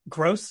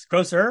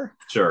grosser.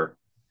 Sure.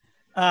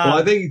 Well, I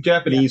Um, think yeah,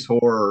 Japanese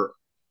horror.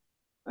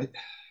 I,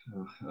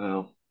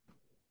 well,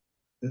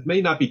 it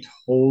may not be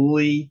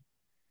totally.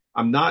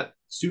 I'm not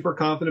super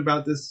confident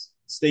about this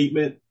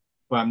statement,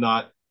 but I'm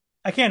not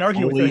I can't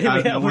argue with totally out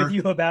of with nowhere.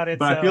 you about it.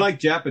 But I feel So like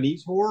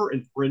Japanese horror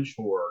and French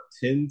horror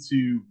tend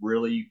to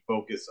really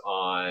focus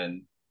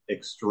on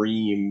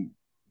extreme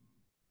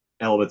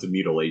elements of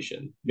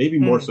mutilation. Maybe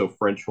more mm, so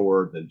French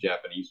horror than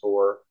Japanese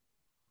horror.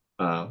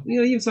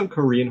 Even some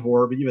Korean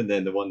horror, but even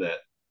then, the one that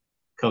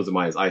comes to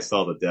mind is I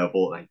Saw the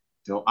Devil. And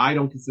I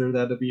don't consider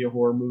that to be a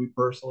horror movie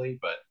personally,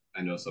 but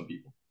I know some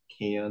people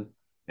can.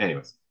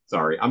 Anyways,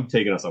 sorry, I'm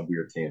taking us on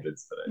weird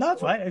tangents today. no,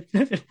 So it's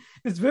fine.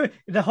 It's weird.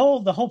 The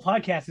whole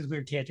podcast is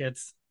weird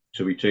tangents.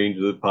 should we change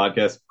the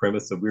podcast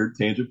premise to weird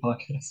tangent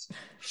podcast?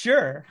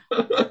 Sure.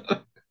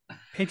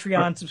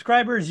 Patreon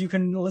subscribers, you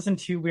can listen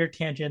to Weird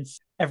Tangents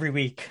every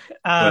week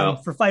Well,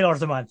 for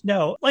 $5 a month.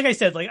 No, like I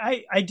said, like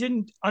I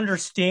didn't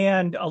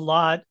understand a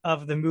lot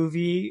of the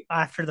movie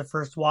after the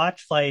first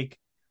watch. Like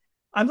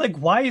I'm like,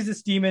 why is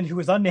this demon who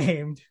is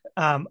unnamed?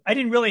 I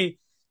didn't really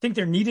think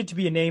there needed to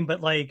be a name, but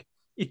like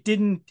it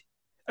didn't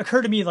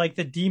occur to me like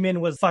the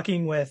demon was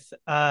fucking with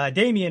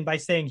Damien by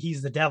saying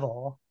he's the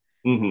devil.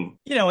 mm-hmm,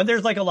 And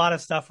there's like a lot of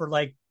stuff where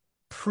like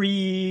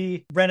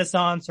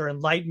pre-Renaissance or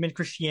Enlightenment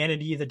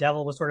Christianity, the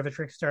devil was sort of a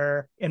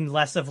trickster and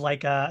less of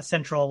like a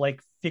central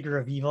like figure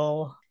of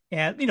evil,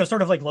 and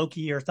sort of like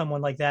Loki or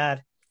someone like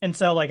that. And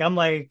so like I'm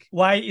like,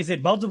 why is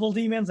it multiple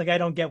demons? Like I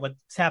don't get what's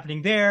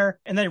happening there.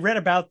 And then I read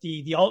about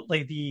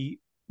the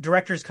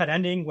director's cut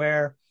ending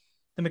where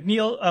the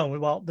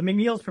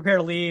McNeils prepare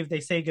to leave. They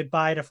say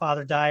goodbye to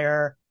Father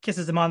Dyer,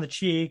 kisses him on the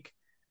cheek.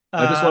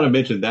 I just want to Uh,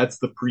 mention that's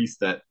the priest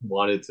that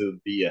wanted to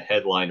be a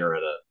headliner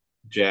at a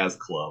jazz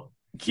club.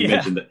 You yeah,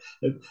 mentioned that.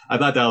 I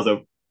thought that was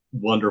a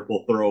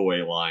wonderful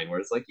throwaway line where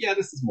it's like, yeah,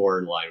 this is more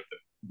in line with the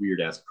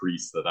weird ass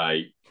priest that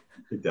I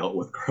dealt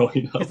with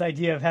growing his up.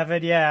 idea of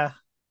heaven. Yeah.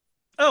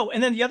 Oh,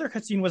 and then the other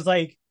cutscene was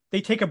like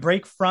they take a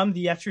break from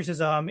the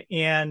exorcism,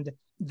 and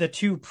the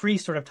two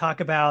priests sort of talk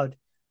about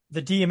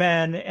the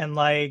demon and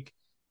like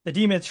the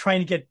demon's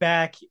trying to get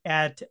back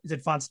at is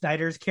it Von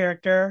Snyder's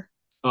character?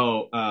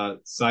 Oh,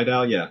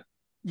 Seidel, yeah.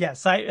 Yeah,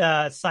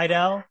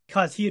 Seidel,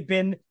 because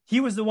he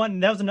was the one.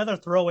 That was another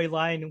throwaway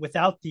line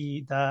without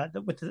the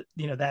with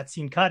the that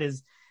scene cut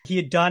is he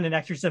had done an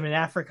exorcism in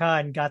Africa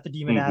and got the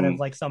demon out of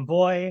Mm-hmm. like some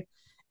boy,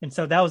 and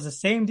so that was the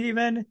same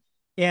demon,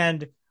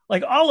 and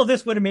like all of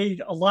this would have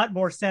made a lot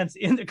more sense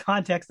in the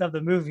context of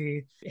the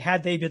movie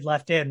had they been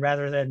left in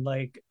rather than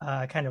like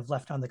kind of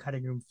left on the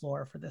cutting room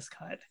floor for this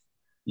cut.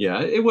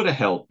 Yeah, it would have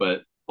helped,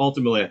 but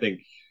ultimately, I think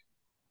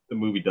the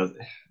movie does.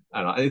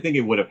 I don't know. I think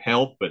it would have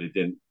helped, but it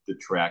didn't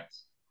detract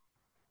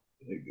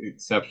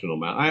exceptional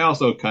amount. I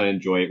also kind of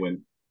enjoy it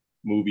when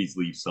movies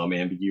leave some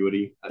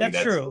ambiguity. I think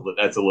That's true.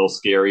 that's a little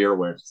scarier,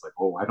 where it's just like,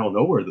 oh, I don't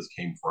know where this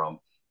came from.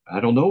 I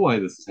don't know why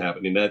this is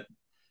happening.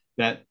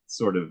 That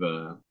sort of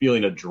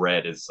feeling of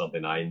dread is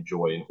something I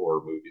enjoy in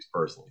horror movies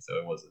personally. So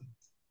it wasn't,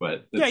 but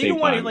at the Yeah, you same don't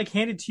want it time, like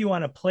handed to you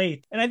on a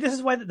plate. And this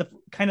is why the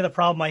kind of the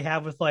problem I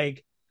have with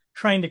like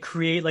trying to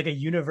create like a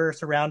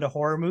universe around a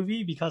horror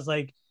movie because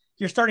like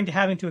you're starting to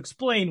having to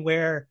explain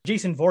where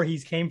Jason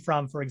Voorhees came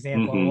from, for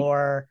example, mm-hmm,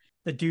 or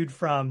the dude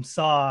from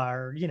Saw,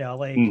 or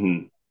like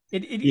mm-hmm.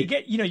 it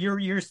get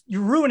you're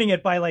ruining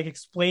it by like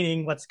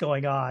explaining what's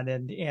going on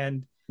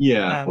and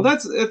Yeah, well, um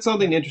that's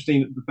something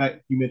interesting. The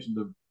fact you mentioned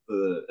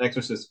the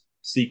Exorcist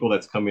sequel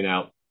that's coming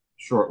out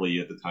shortly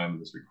at the time of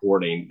this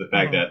recording, the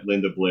fact mhm, that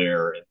Linda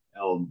Blair and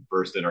Ellen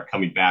Burstyn are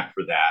coming back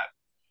for that,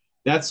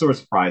 that's sort of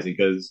surprising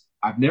because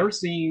I've never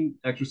seen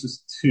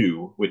Exorcist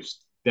 2, which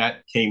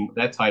that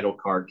title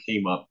card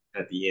came up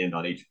at the end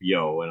on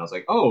HBO, and I was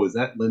like, oh, is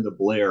that Linda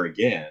Blair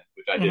again?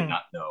 Which I did mhm.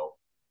 not know.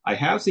 I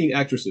have seen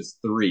Exorcist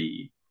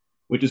 3,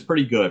 which is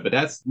pretty good, but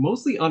that's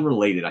mostly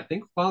unrelated. I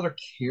think Father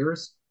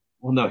Karras,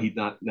 well, no, he's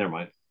not, never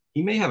mind.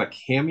 He may have a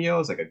cameo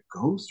as like a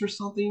ghost or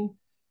something,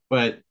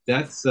 but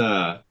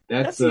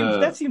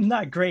That seems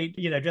not great,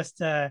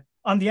 just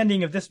on the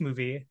ending of this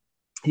movie.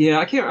 yeah,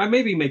 I can't. I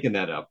may be making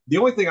that up. The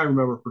only thing I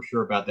remember for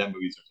sure about that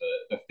movie is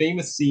there's a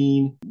famous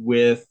scene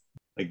with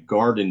like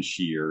garden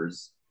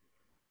shears,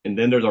 and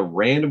then there's a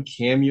random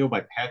cameo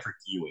by Patrick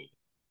Ewing,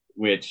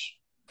 which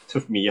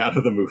took me out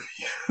of the movie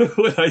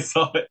when I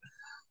saw it.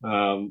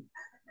 Um,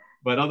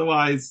 but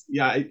otherwise,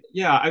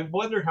 I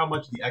wonder how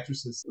much The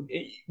Exorcist.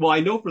 Well, I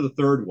know for the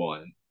third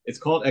one, it's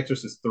called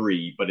Exorcist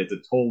 3, but it's a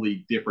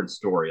totally different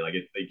story. Like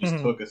they just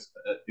Mhm. took us.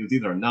 It was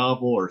either a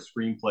novel or a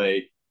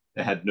screenplay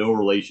that had no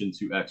relation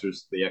to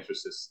The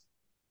Exorcist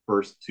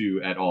first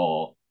two at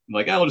all. I'm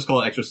like, I'll just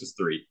call it Exorcist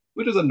 3,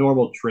 which is a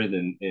normal trend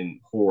in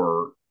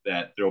horror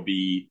that there'll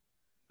be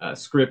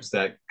scripts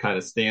that kind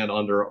of stand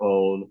on their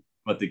own,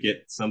 but to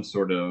get some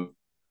sort of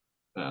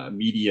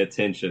media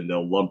attention,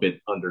 they'll lump it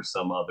under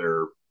some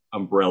other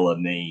umbrella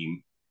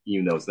name,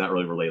 even though it's not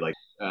really related.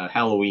 Like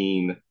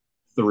Halloween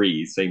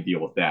 3, same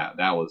deal with that.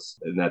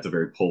 And that's a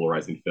very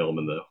polarizing film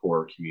in the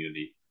horror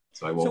community.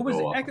 So I So won't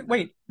go off on that.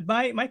 wait,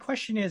 my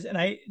question is, and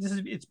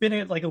it's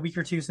been like a week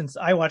or two since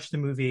I watched the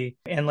movie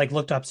and like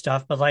looked up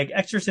stuff, but like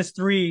Exorcist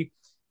 3,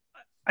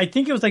 I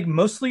think it was like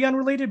mostly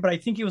unrelated, but I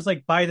think it was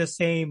like by the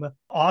same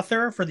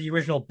author for the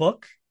original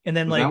book. And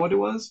then Was that like what it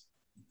was?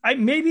 I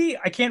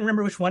can't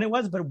remember which one it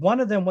was, but one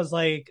of them was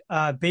like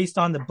based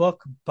on the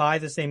book by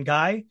the same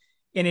guy.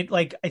 And it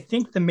like I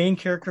think the main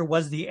character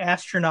was the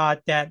astronaut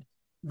that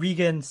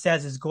Regan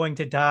says is going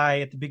to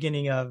die at the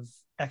beginning of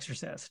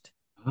Exorcist.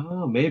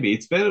 Oh, maybe.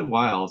 It's been a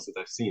while since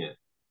I've seen it.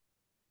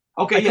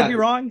 Okay, I could yeah. be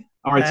wrong.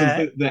 All right,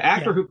 so the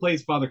actor Yeah. who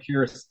plays Father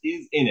Karras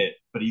is in it,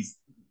 but he's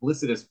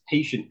listed as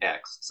Patient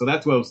X. So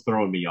that's what was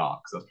throwing me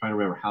off because I was trying to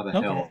remember how the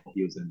Okay. hell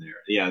he was in there.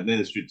 Yeah, and then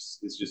it's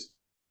just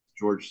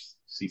George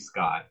C.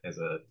 Scott as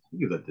I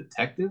think he's a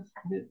detective.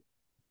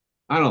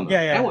 I don't know.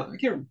 Yeah, yeah. I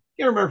can't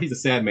remember if he's a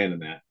sad man in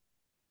that.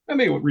 I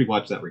may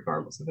rewatch that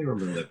regardless. I think I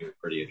remember that being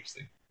pretty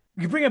interesting.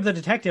 You bring up the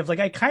detective, like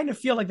I kind of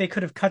feel like they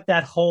could have cut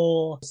that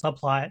whole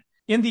subplot.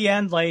 In the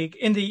end, like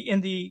in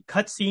the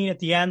cut scene at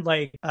the end,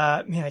 like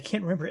man, I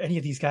can't remember any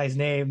of these guys'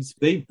 names.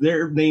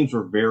 Their names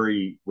were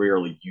very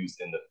rarely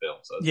used in the film,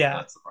 so it's Yeah.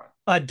 not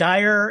surprising.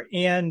 Dyer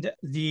and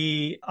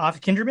the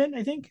off Kinderman,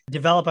 I think,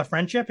 develop a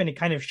friendship, and it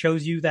kind of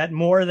shows you that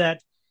more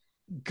that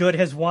good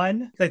has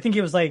won. I think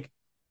it was like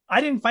I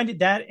didn't find it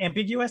that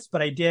ambiguous,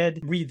 but I did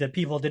read that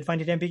people did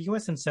find it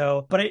ambiguous, and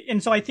so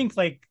I think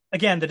like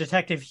again, the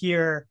detective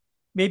here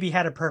maybe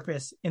had a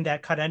purpose in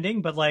that cut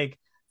ending, but like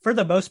for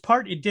the most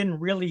part, it didn't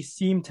really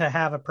seem to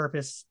have a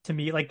purpose to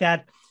me. Like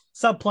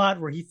subplot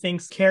where he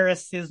thinks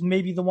Karis is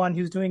maybe the one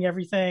who's doing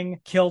everything,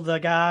 killed the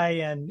guy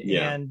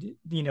Yeah.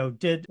 and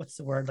did, what's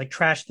the word, like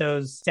trash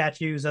those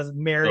statues as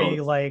Mary,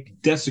 Oh, like,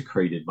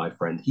 desecrated, my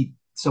friend.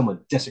 Someone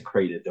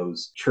desecrated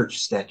those church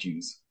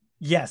statues.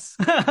 yes.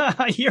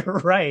 You're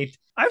right.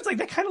 I was like,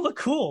 that kind of looked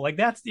cool. Like,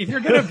 that's, if you're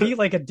gonna be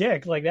like a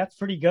dick, like that's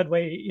pretty good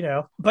way,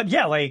 but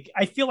yeah, like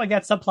I feel like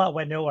that subplot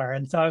went nowhere,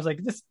 and so I was like,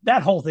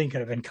 that whole thing could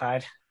have been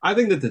cut. I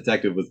think the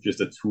detective was just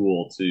a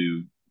tool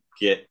to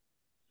get Yeah,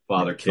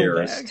 Father the kill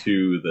Karras bag.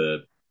 to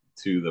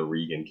the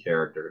Regan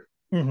character.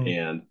 Mm-hmm.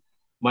 And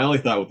my only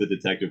thought with the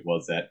detective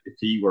was that if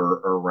he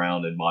were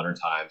around in modern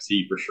times,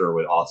 he for sure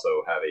would also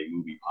have a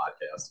movie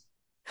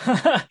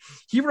podcast.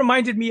 He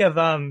reminded me of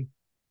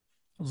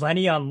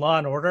Lenny on Law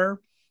and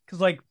Order, because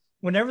like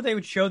whenever they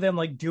would show them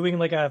like doing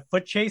like a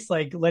foot chase,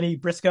 like Lenny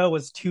Briscoe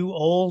was too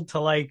old to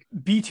like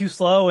be too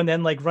slow and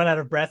then like run out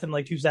of breath in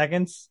like 2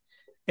 seconds,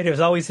 and it was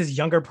always his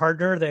younger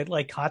partner that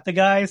like caught the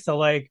guy. So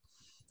like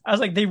I was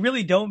like, they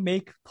really don't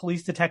make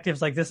police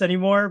detectives like this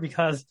anymore,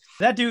 because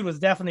that dude was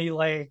definitely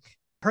like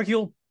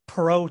Hercule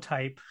Poirot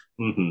type.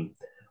 Mm-hmm.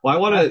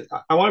 Well, Uh,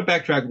 I want to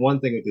backtrack one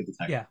thing with the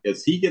detective yeah,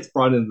 is he gets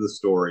brought into the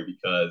story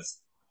because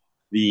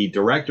the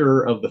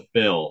director of the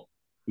film,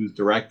 who's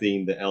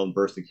directing the Ellen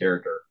Burstyn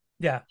character,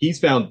 yeah, he's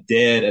found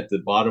dead at the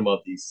bottom of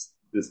this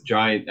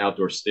giant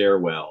outdoor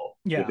stairwell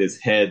with yeah, his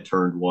head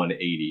turned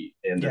 180,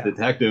 and the yeah.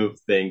 detective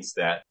thinks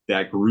that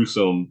that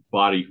gruesome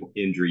body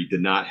injury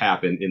did not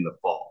happen in the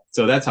fall.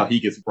 So that's how he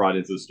gets brought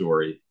into the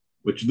story,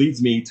 which leads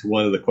me to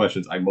one of the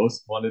questions I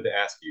most wanted to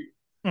ask you.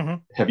 Mm-hmm.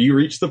 Have you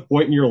reached the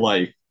point in your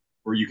life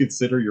where you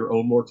consider your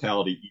own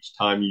mortality each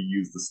time you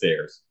use the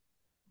stairs?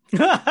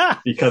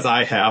 Because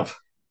I have.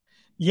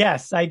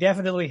 Yes, I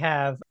definitely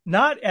have.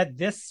 Not at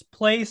this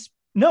place.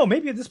 No,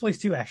 maybe at this place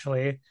too,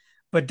 actually.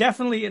 But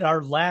definitely at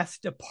our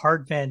last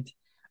apartment,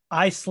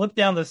 I slipped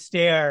down the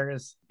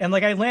stairs and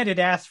like I landed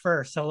ass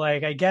first. So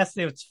like I guess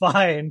it's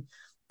fine.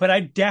 But I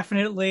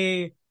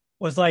definitely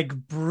was like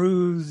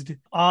bruised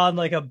on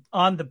like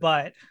on the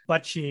butt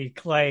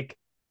cheek, like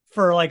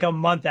for like a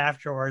month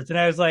afterwards. And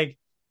I was like,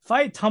 if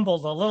I had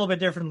tumbled a little bit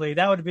differently,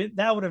 that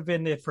would have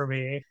been it for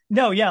me.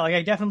 No, yeah, like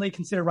I definitely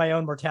consider my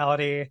own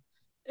mortality.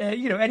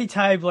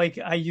 Anytime like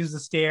I use the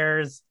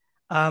stairs,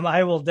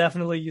 I will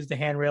definitely use the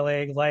hand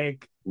railing.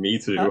 Like, Me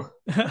uh,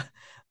 too.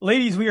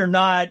 ladies, we are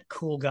not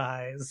cool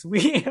guys.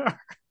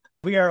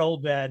 We are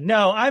old men.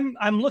 No,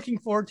 I'm looking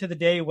forward to the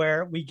day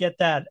where we get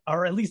that,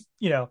 or at least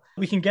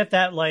we can get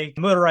that like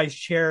motorized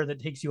chair that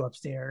takes you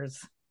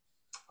upstairs.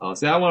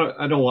 See, I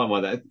don't want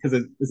one of that because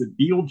is it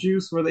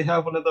Beetlejuice where they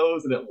have one of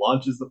those and it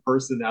launches the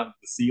person out of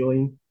the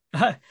ceiling?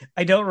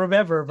 I don't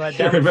remember, I but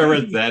can't that would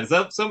remember be.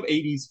 that. Some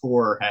 '80s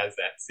horror has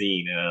that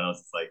scene, and I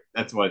was like,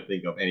 that's what I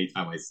think of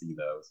anytime I see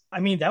those. I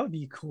mean, that would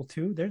be cool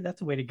too.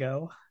 That's a way to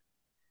go.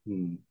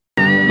 Hmm.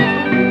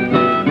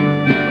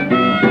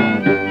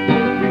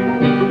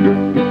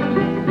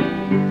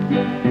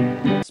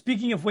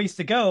 Speaking of ways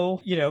to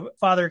go,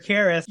 Father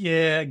Karras,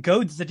 yeah,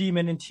 goads the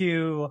demon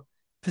into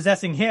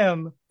possessing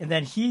him, and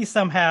then he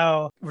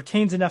somehow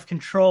retains enough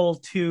control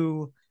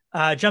to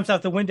jumps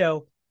out the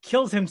window,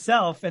 kills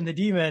himself and the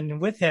demon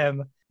with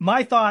him.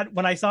 My thought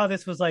when I saw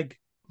this was like,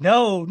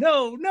 no,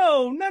 no,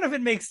 no, none of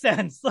it makes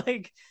sense.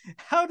 Like,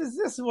 how does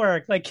this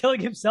work? Like,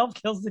 killing himself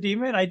kills the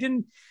demon.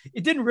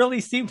 It didn't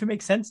really seem to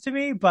make sense to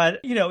me, but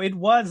it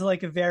was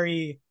like a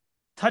very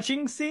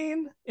touching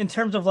scene in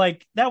terms of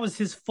like that was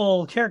his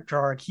full character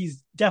arc.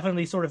 He's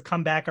definitely sort of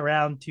come back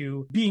around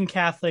to being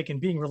Catholic and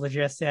being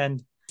religious,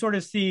 and sort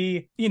of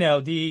see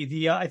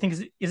the I think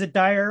is it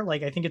Dyer,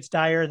 like I think it's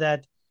Dyer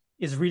that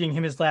is reading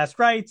him his last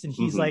rites, and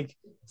he's Mm-hmm. like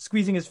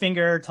squeezing his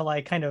finger to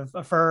like kind of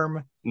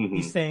affirm these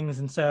Mm-hmm. things,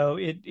 and so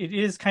it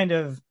is kind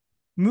of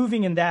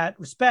moving in that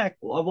respect.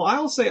 Well,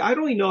 I'll say I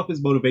don't even know if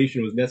his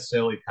motivation was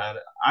necessarily kind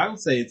of. I would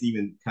say it's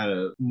even kind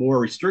of more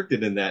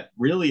restricted in that.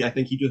 Really, I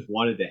think he just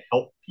wanted to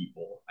help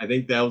people. I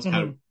think that was kind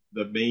of Mm-hmm,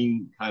 the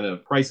main kind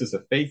of crisis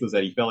of faith was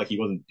that he felt like he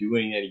wasn't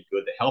doing any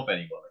good to help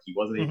anyone. Like he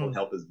wasn't able mm-hmm, to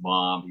help his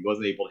mom. He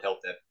wasn't able to help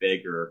that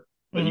beggar,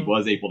 but he mm-hmm,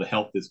 was able to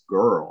help this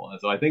girl.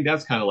 And so I think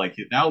that's kind of like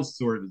that was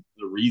sort of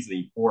the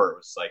reasoning for it. It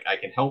was like I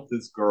can help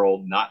this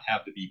girl not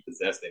have to be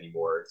possessed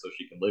anymore, so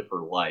she can live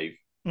her life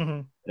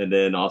mm-hmm. and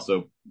then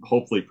also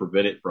hopefully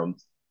prevent it from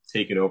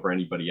taking over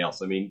anybody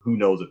else. I mean, who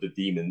knows if the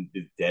demon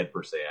is dead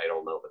per se? I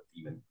don't know if a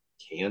demon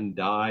can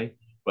die,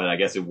 but I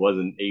guess it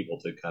wasn't able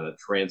to kind of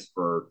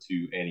transfer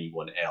to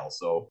anyone else.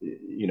 So,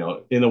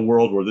 in a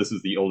world where this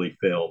is the only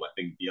film, I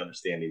think the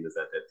understanding is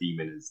that that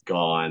demon is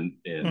gone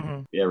and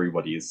Mm-hmm.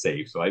 everybody is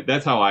safe. So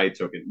that's how I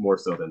took it more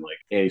so than like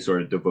any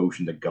sort of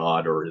devotion to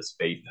God or his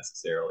faith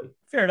necessarily.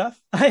 Fair enough.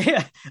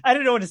 I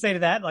don't know what to say to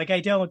that. Like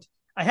I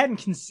hadn't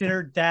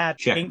considered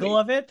that angle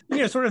Checkmate. of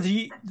it. Sort of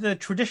the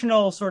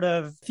traditional sort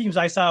of themes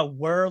I saw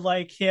were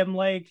like him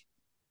like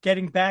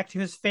getting back to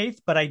his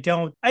faith, but I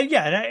don't.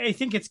 I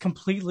think it's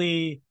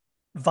completely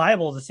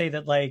viable to say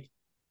that like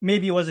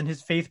maybe it wasn't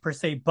his faith per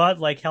se, but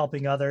like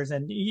helping others.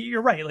 And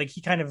you're right. Like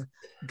he kind of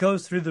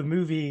goes through the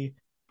movie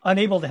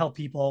unable to help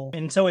people,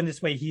 and so in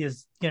this way he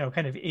is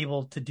kind of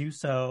able to do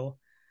so.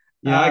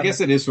 Yeah, I guess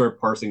it is sort of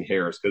parsing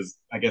hairs because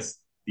I guess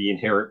the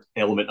inherent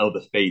element of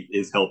the faith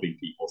is helping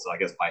people. So I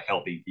guess by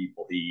helping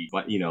people, he,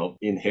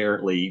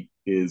 inherently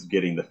is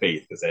getting the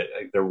faith because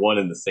they're one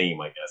and the same.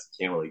 I guess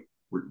you can't really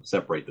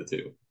separate the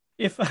two.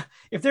 if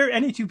if there are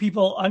any two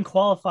people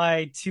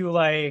unqualified to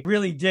like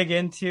really dig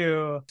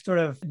into sort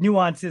of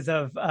nuances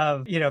of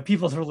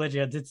people's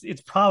religions,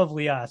 it's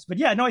probably us. But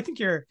yeah, no, I think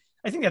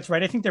that's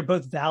right. I think they're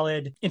both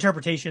valid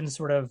interpretations,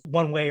 sort of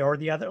one way or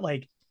the other.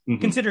 Like Mm-hmm.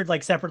 considered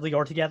like separately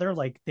or together,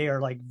 like they are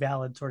like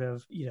valid sort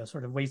of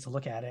ways to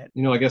look at it.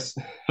 I guess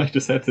I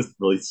just had this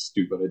really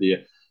stupid idea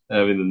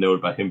having the note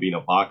about him being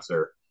a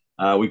boxer.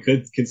 We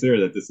could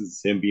consider that this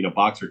is him being a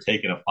boxer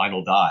taking a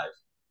final dive,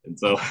 and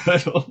so I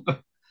don't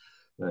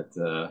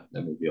that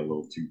may be a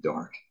little too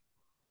dark.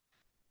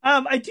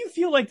 I do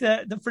feel like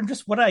the from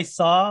just what I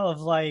saw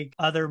of like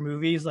other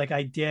movies, like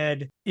it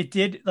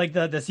did like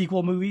the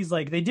sequel movies,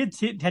 like they did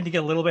tend to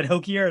get a little bit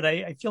hokier, and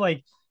I feel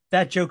like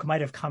that joke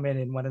might have come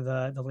in one of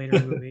the later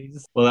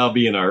movies. Well, that'll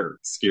be in our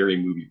scary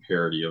movie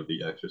parody of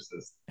The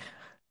Exorcist.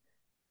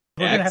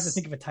 We're gonna have to X.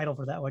 think of a title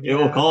for that one. It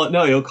will Yeah. call it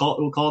no. It'll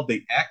call it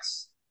the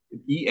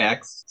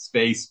EX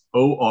space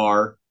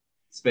OR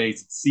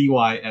space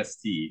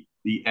CYST,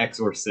 the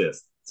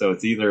Exorcist. So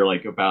it's either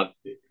like about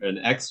an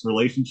ex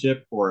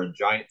relationship or a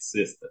giant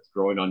cyst that's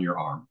growing on your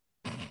arm.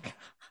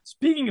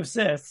 Speaking of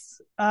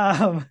cysts,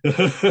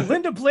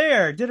 Linda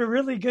Blair did a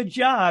really good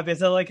job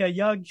as a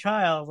young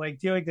child, like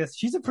doing this.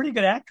 She's a pretty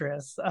good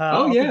actress, Oh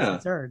all things yeah,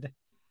 considered.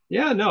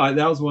 yeah. No,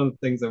 that was one of the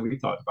things that we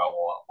talked about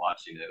while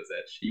watching it. Was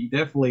that she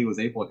definitely was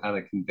able to kind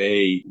of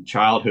convey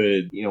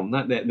childhood.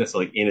 Not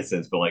necessarily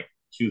innocence, but like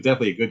she was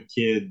definitely a good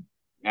kid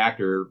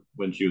actor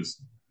when she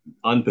was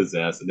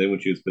unpossessed, and then when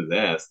she was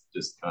possessed,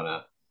 just kind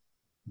of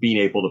being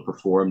able to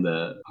perform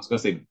I was gonna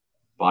say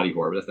body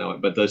horror, but that's not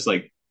it, but just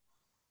like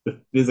the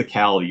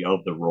physicality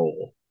of the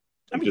role.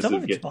 I Like mean, just some to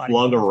of it's get body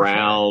flung horror for sure.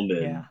 around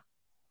and Yeah.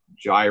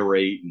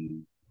 gyrate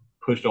and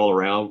pushed all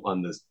around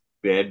on this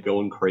bed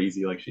going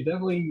crazy. Like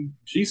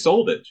she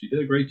sold it. She did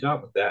a great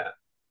job with that.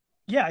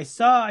 Yeah, I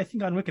saw, I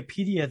think on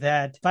Wikipedia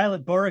that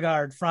Violet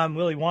Beauregarde from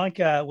Willy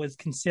Wonka was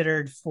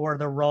considered for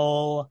the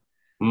role.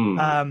 Hmm.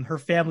 Her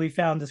family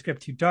found the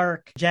script too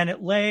dark.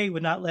 Janet Leigh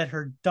would not let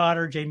her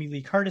daughter, Jamie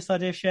Lee Curtis,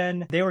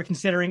 audition. They were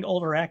considering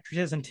older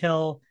actresses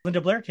until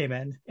Linda Blair came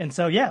in. And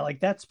so, yeah, like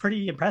that's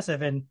pretty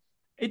impressive. And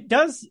it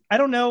does, I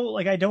don't know,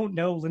 like I don't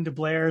know Linda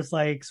Blair's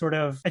like sort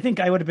of, I think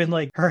I would have been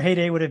like, her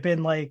heyday would have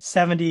been like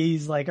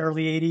 70s, like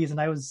early 80s.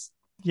 And I was,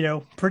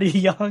 pretty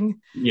young.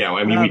 Yeah,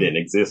 I mean, we Um, didn't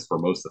exist for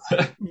most of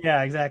that.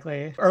 yeah,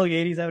 exactly. Early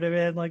 80s, I would have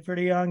been like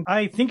pretty young.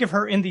 I think of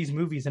her in these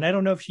movies, and I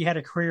don't know if she had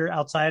a career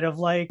outside of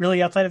like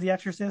really outside of The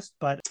Exorcist,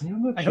 but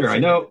I'm not I hope sure. I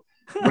she did. know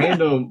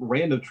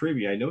random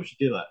trivia. I know she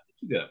did a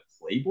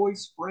Playboy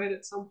spread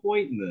at some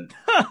point in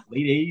the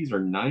late 80s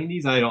or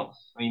 90s. I don't.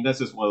 I mean, that's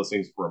just one of those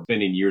things from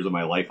spending years of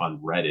my life on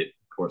Reddit.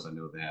 Of course, I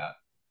know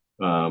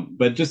that.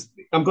 But just,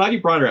 I'm glad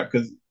you brought her up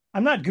because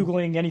I'm not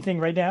Googling anything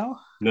right now.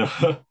 no,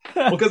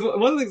 well, because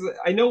one of the things that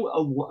I know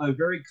a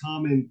very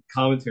common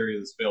commentary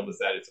of this film is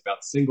that it's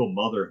about single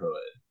motherhood,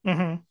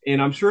 Hmm.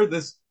 and I'm sure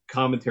this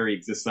commentary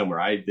exists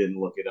somewhere. I didn't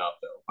look it up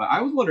though, but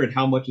I was wondering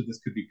how much of this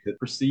could be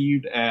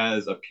perceived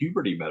as a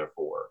puberty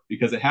metaphor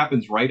because it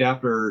happens right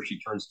after she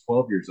turns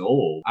 12 years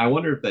old. I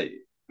wonder if that.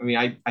 I mean,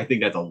 I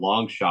think that's a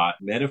long shot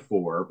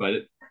metaphor, but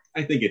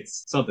I think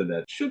it's something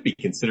that should be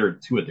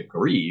considered to a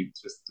degree.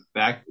 It's just the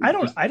fact,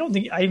 just I don't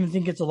think I even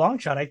think it's a long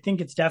shot. I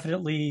think it's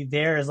definitely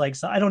there as like,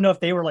 so I don't know if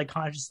they were like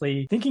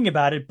consciously thinking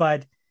about it,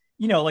 but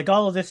like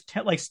all of this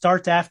like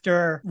starts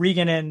after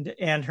Regan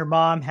and her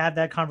mom had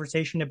that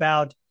conversation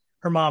about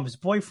her mom's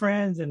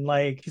boyfriends, and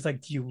like she's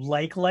like, do you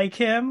like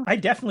him? I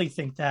definitely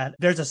think that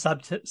there's a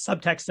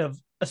subtext of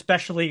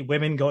especially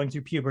women going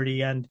through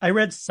puberty. And I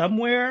read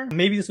somewhere,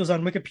 maybe this was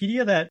on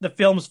Wikipedia, that the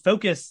film's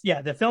focus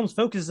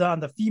is on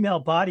the female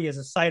body as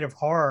a site of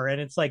horror.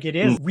 And it's like, it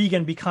is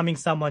Regan becoming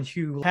someone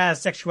who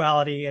has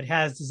sexuality, it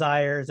has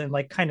desires, and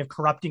like kind of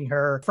corrupting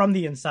her from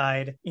the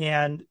inside.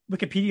 And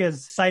Wikipedia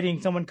is citing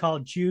someone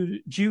called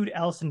Jude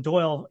Ellison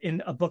Doyle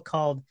in a book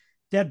called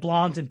Dead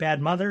Blondes and Bad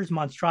Mothers,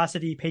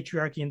 Monstrosity,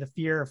 Patriarchy, and the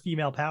Fear of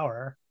Female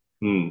Power.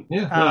 yeah.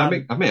 No,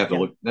 Um, I may have to yeah.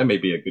 look. That may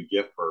be a good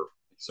gift for a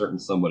certain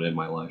someone in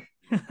my life.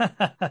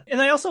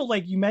 And I also,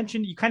 like you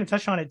mentioned, you kind of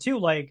touched on it too.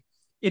 Like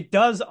it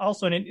does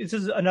also, and this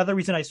is another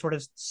reason I sort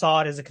of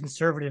saw it as a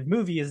conservative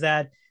movie, is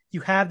that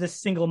you have this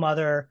single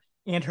mother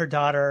and her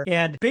daughter,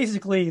 and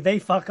basically they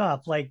fuck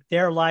up. Like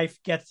their life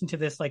gets into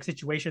this like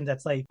situation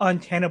that's like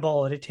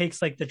untenable, and it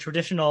takes like the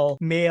traditional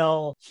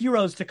male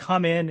heroes to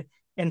come in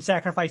and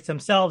sacrifice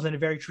themselves in a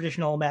very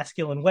traditional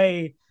masculine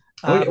way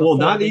Oh yeah, well,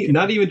 before they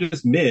not can. even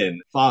just men,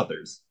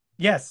 fathers.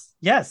 Yes,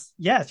 yes,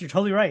 yes. You're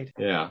totally right.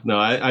 Yeah, no,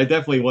 I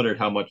definitely wondered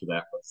how much of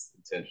that was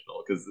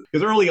intentional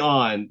because early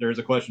on there's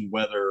a question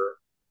whether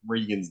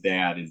Regan's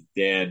dad is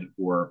dead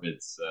or if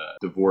it's a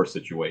divorce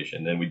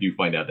situation. And we do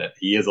find out that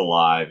he is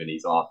alive and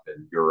he's off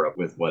in Europe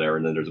with whatever.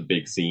 And then there's a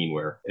big scene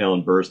where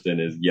Ellen Burstyn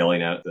is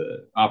yelling at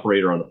the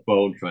operator on the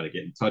phone trying to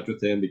get in touch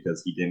with him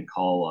because he didn't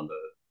call on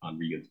the on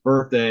Regan's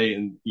birthday,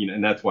 and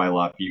and that's why a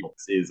lot of people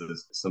is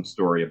some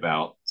story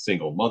about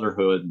single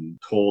motherhood and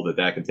toll that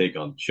that can take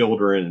on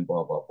children and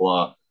blah blah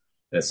blah.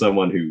 As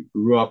someone who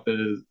grew up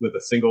with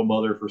a single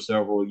mother for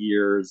several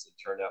years, it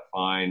turned out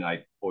fine.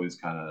 I always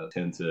kind of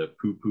tend to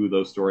poo-poo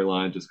those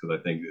storylines just because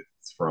I think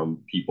it's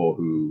from people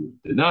who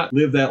did not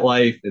live that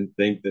life and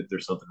think that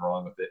there's something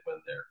wrong with it when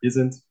there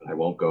isn't. I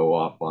won't go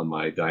off on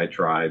my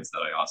diatribes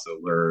that I also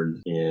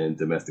learned in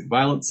domestic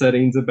violence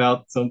settings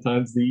about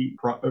sometimes the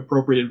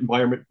appropriate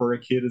environment for a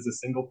kid is a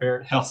single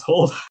parent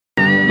household.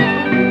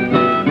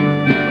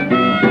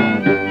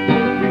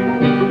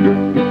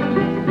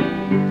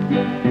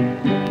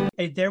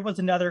 There was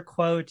another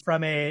quote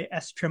from a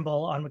S.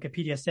 Trimble on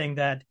Wikipedia saying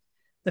that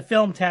the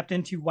film tapped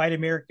into white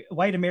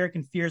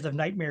American fears of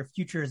nightmare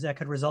futures that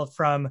could result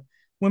from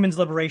women's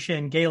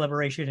liberation, gay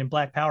liberation, and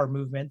Black Power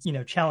movements,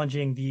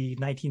 challenging the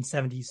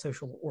 1970s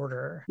social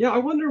order. Yeah, I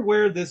wonder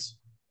if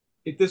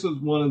this was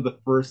one of the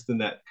first in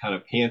that kind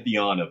of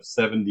pantheon of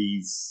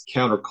 70s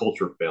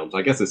counterculture films.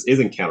 I guess this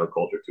isn't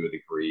counterculture to a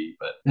degree,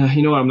 but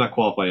you know what? I'm not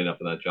qualified enough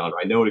in that genre.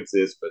 I know it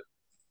exists, but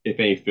if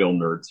any film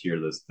nerds hear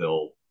this,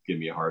 they'll give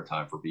me a hard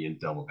time for being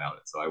dumb about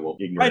it. So I will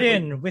ignore Right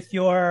in with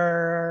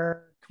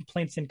your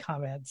complaints and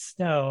comments.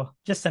 No,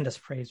 just send us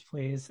praise,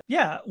 please.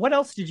 Yeah. What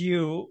else did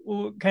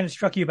you kind of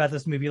struck you about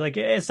this movie? Like,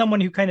 as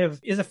someone who kind of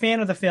is a fan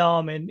of the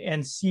film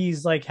and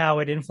sees like how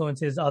it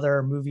influences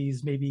other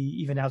movies, maybe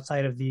even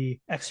outside of the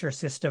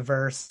Exorcist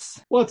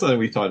verse. Well, it's something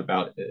we talked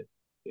about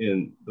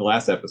in the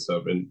last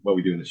episode and what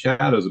we do in the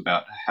shadows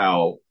about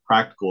how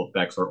practical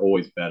effects are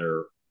always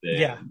better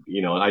than,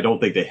 and I don't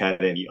think they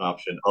had any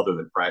option other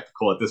than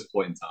practical at this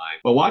point in time.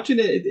 But watching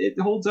it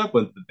holds up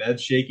with the bed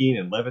shaking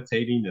and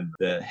levitating and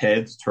the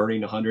heads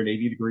turning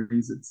 180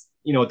 degrees. It's,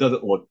 it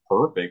doesn't look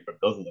perfect, but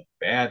it doesn't look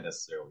bad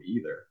necessarily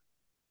either.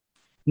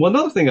 Well,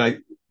 another thing I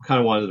kind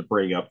of wanted to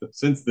bring up,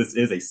 since this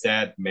is a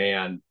sad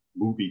man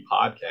movie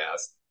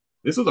podcast,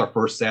 this was our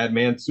first sad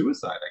man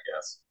suicide, I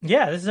guess.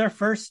 Yeah, this is our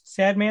first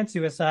sad man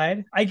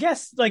suicide. I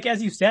guess, like,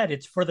 as you said,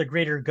 it's for the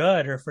greater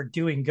good or for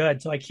doing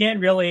good. So I can't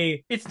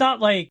really, it's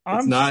not like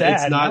I'm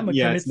sad. I'm going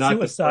to commit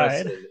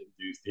suicide.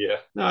 Induced, yeah.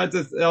 No, I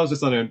was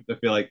just wondering, I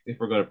feel like if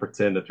we're going to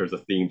pretend that there's a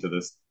theme to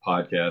this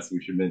podcast,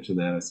 we should mention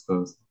that, I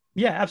suppose.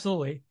 Yeah,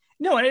 absolutely.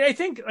 No, I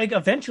think like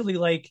eventually,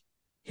 like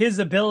his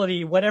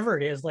ability, whatever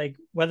it is, like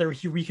whether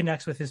he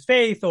reconnects with his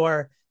faith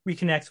or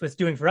reconnects with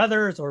doing for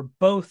others or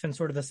both in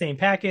sort of the same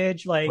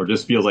package, like, or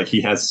just feels like he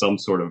has some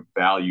sort of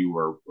value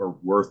or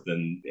worth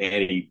in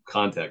any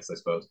context, I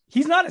suppose.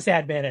 He's not a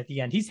sad man at the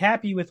end. He's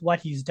happy with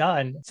what he's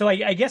done. So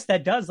I guess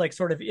that does like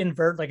sort of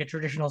invert like a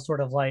traditional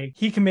sort of like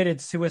he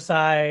committed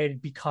suicide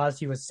because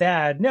he was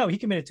sad. No, he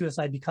committed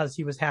suicide because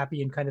he was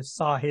happy and kind of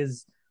saw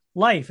his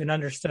life and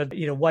understood,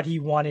 what he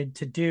wanted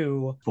to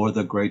do for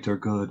the greater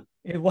good.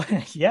 It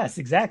was, yes,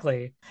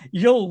 exactly.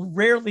 You'll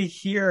rarely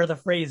hear the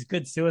phrase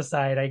good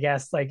suicide, I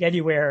guess, like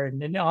anywhere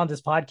and on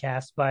this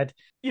podcast, but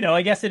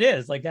I guess it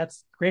is like,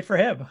 that's great for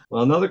him.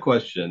 Well, another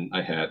question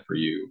I had for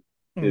you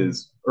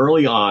is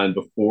early on,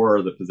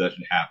 before the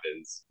possession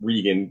happens,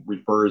 Regan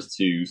refers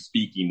to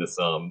speaking to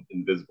some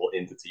invisible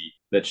entity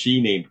that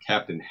she named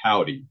Captain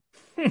Howdy.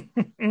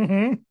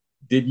 Mm-hmm.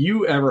 Did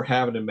you ever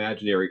have an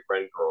imaginary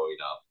friend growing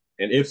up?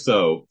 And if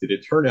so, did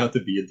it turn out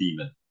to be a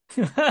demon?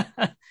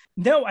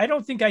 No, I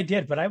don't think I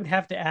did, but I would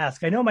have to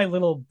ask. I know my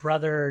little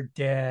brother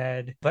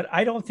did, but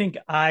I don't think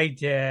I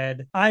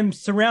did. I'm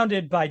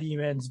surrounded by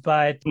demons,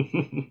 but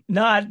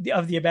not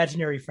of the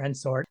imaginary friend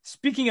sort.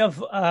 Speaking of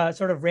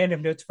sort of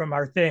random notes from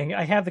our thing,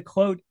 I have the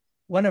quote,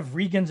 one of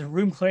Regan's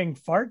room clearing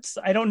farts.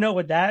 I don't know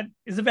what that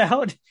is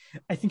about.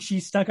 I think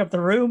she stunk up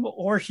the room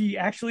or she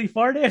actually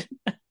farted.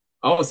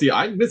 Oh, see,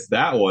 I missed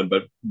that one,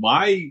 but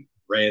my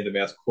random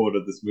ass quote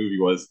of this movie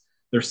was,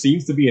 there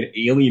seems to be an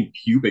alien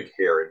pubic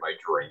hair in my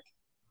drink.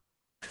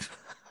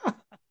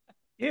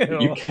 Ew.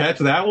 Did you catch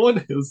that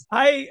one?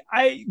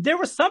 There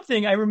was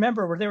something I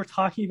remember where they were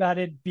talking about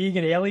it being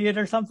an alien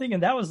or something,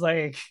 and that was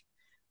like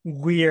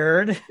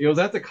weird. It was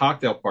at the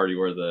cocktail party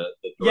where the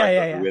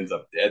director who ends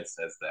up dead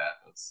says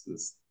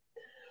that.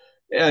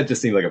 It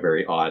just seemed like a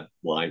very odd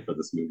line for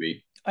this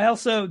movie.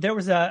 There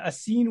was a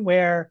scene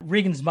where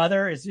Regan's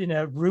mother is in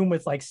a room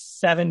with like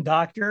 7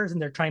 doctors and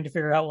they're trying to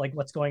figure out like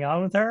what's going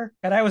on with her.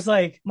 And I was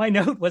like, my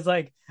note was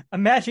like,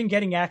 imagine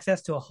getting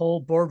access to a whole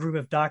boardroom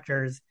of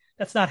doctors.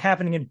 That's not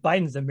happening in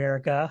Biden's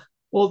America.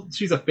 Well,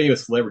 she's a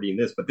famous celebrity in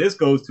this, but this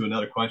goes to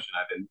another question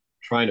I've been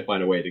trying to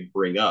find a way to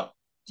bring up.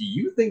 Do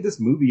you think this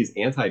movie is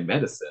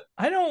anti-medicine?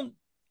 I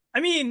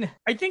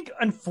think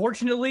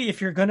unfortunately, if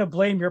you're going to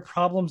blame your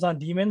problems on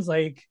demons,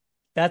 like,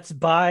 that's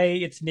by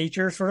its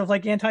nature sort of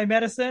like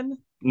anti-medicine.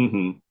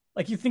 Mm-hmm.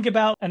 Like you think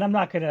about, and I'm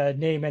not going to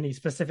name any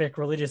specific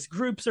religious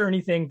groups or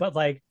anything, but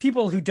like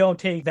people who don't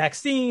take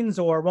vaccines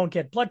or won't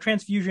get blood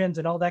transfusions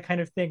and all that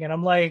kind of thing. And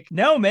I'm like,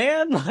 no,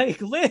 man,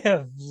 like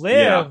live.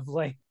 Yeah.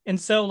 Like, and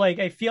so like,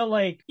 I feel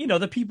like,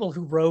 the people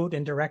who wrote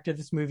and directed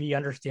this movie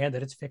understand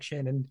that it's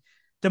fiction and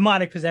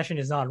demonic possession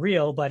is not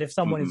real. But if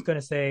someone is going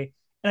to say,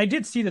 and I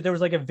did see that there was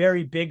like a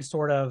very big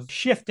sort of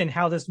shift in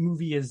how this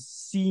movie is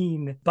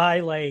seen by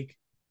like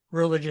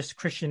religious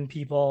Christian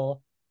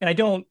people, and I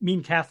don't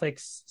mean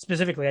Catholics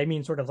specifically, I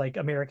mean sort of like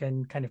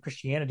American kind of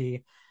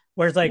Christianity,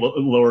 whereas like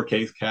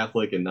Lowercase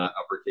Catholic and not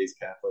uppercase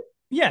Catholic.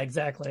 yeah,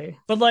 exactly.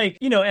 But like,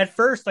 at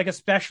first, like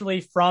especially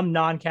from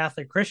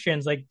non-Catholic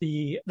Christians, like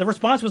the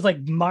response was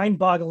like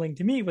mind-boggling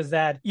to me was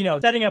that,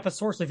 setting up a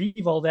source of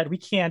evil that we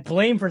can't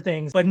blame for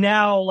things. But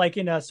now, like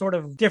in a sort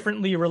of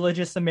differently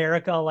religious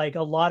America, like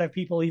a lot of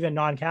people, even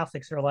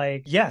non-Catholics, are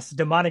like, yes,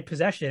 demonic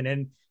possession.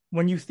 And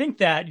when you think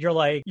that,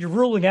 you're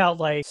ruling out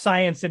like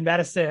science and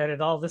medicine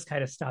and all this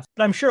kind of stuff.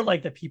 But I'm sure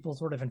like the people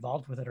sort of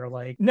involved with it are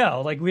like,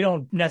 no, like we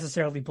don't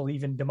necessarily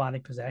believe in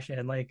demonic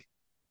possession. Like,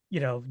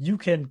 you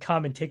can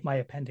come and take my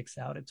appendix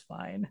out. It's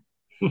fine.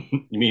 You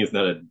mean it's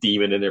not a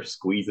demon in there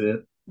squeezing it?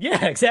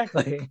 Yeah,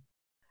 exactly. Do you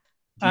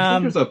think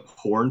Um, there's a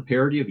porn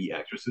parody of The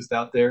Exorcist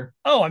out there?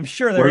 oh, I'm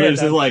sure there Where is. there's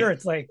just I'm like sure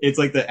it's like it's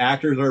like the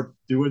actors are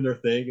doing their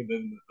thing and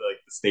then like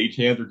the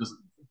stagehands are just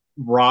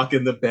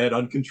rocking the bed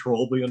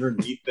uncontrollably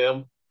underneath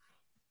them.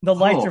 the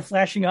lights are Oh,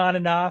 flashing on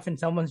and off, and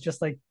someone's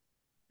just like,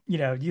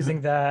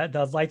 using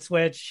the light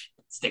switch.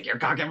 stick your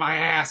cock in my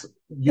ass.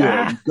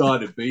 Yeah, Ah! you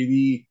got it,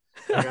 baby.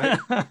 Like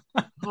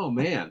oh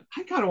man,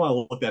 I kind of want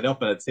to look that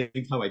up, but at the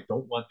same time, I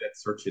don't want that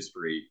search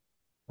history.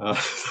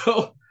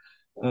 So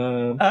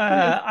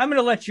yeah, I'm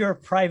gonna let your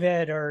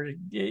private or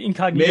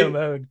incognito maybe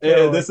mode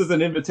go. this is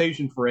an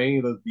invitation for any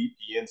of those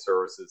VPN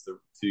services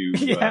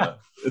Yeah,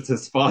 to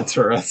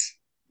sponsor us.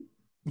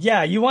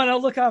 yeah. You want to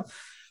look up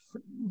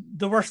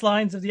the worst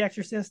lines of The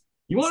Exorcist?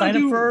 You want to Sign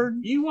up do for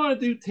you want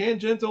to do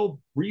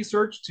tangential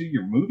research to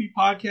your movie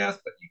podcast,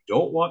 but you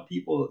don't want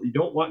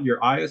your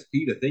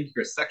ISP to think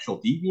you're a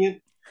sexual deviant.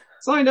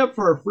 Sign up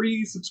for a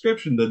free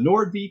subscription to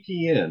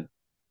NordVPN.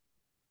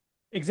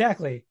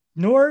 exactly.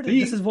 Nord,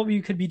 this is See, what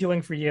we could be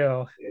doing for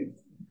you.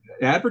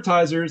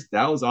 advertisers,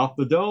 that was off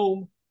the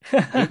dome.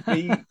 Give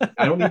me,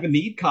 I don't even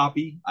need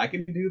copy. I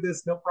can do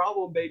this, no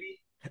problem, baby.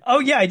 Oh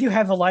yeah, I do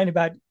have a line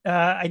about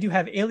I do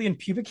have alien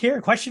pubic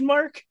hair question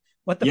mark.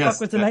 What the fuck Yes,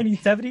 was the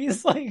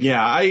 1970s like?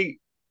 yeah, I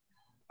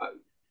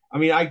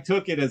mean, I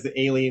took it as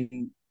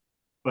alien,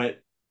 but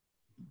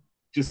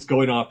just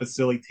going off a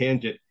silly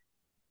tangent.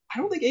 I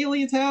don't think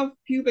aliens have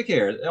pubic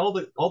hair. All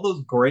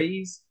those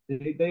grays,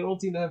 they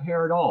don't seem to have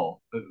hair at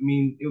all. I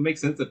mean, it would make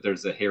sense if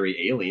there's a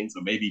hairy alien,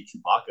 so maybe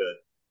Chewbacca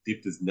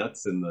dipped his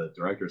nuts in the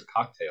director's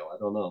cocktail. I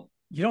don't know.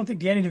 You don't think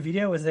Danny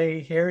DeVito is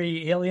a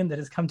hairy alien that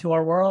has come to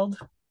our world?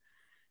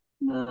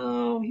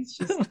 No, he's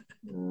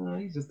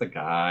just a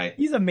guy.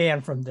 He's a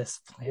man from this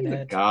He's a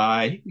planet.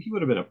 guy. He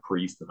would have been a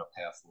priest in a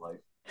past life.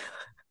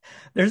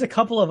 There's a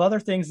couple of other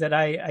things that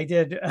I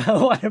did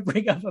want to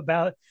bring up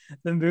about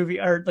the movie,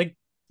 or like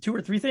two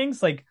or three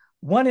things. Like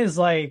one is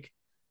like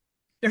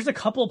there's a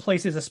couple of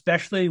places,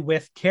 especially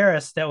with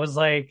Karis, that was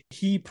like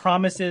he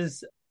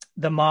promises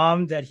the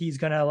mom that he's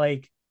gonna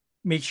like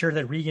make sure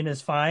that Regan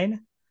is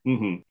fine.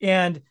 Mm-hmm.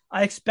 And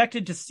I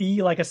expected to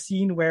see like a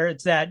scene where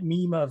it's that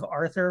meme of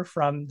Arthur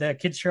from the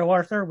kids show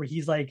Arthur, where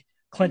he's like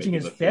clenching Making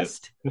his the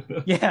fist. fist.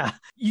 Yeah,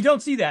 you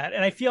don't see that.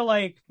 And I feel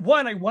like,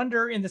 one, I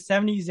wonder in the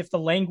 70s if the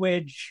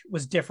language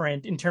was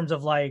different in terms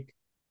of like,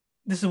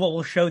 this is what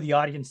will show the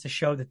audience to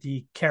show that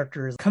the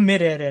character is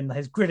committed and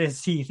has gritted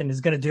his teeth and is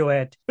going to do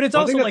it. But it's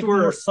Well, I also think that's like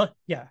more, where.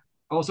 yeah,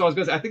 Also, I was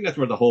gonna say, I think that's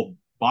where the whole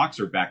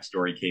boxer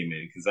backstory came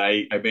in because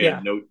I made a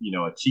yeah, note,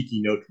 a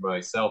cheeky note for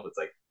myself. It's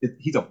like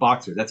he's a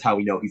boxer. That's how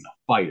we know he's a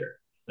fighter.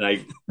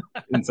 Like,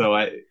 and so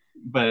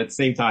but at the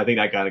same time, I think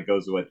that kind of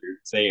goes with what you're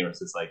saying. It's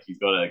just like he's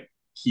gonna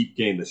keep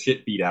getting the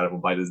shit beat out of him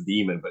by this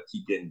demon, but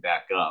keep getting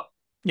back up.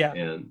 yeah,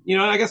 And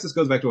I guess this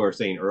goes back to what we were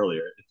saying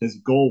earlier. If his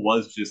goal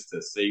was just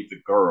to save the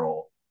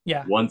girl,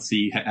 yeah. once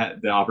he had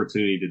the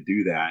opportunity to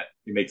do that,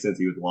 it makes sense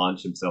he would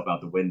launch himself out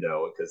the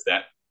window because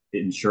that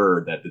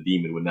ensured that the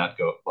demon would not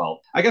go.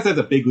 Well, I guess that's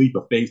a big leap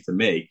of faith to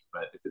make,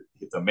 but if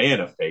it's a man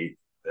of faith,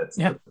 that's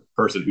Yeah. the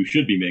person who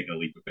should be making a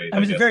leap of faith. I I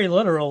mean, it's guess very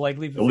literal, like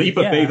leap a of faith. leap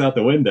of faith Yeah. out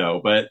the window.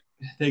 But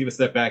taking a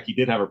step back, he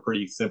did have a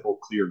pretty simple,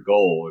 clear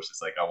goal. It's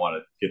just like I want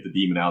to get the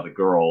demon out of the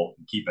girl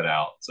and keep it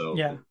out. So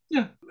Yeah.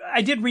 yeah,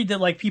 I did read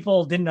that like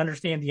people didn't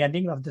understand the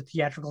ending of the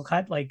theatrical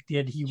cut. Like,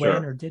 did he win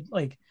sure. or did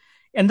like,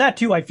 and that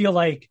too, I feel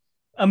like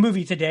a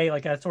movie today,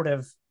 like a sort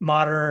of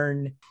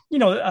modern,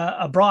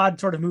 a broad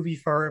sort of movie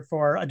for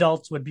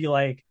adults would be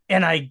like,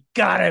 and I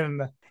got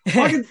him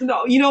Well,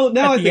 no,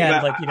 now at I the think end,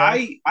 about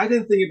like, I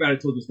didn't think about it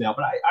until just now,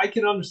 but I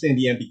can understand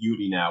the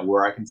ambiguity now,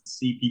 where I can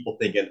see people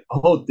thinking,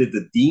 "Oh, did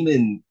the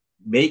demon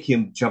make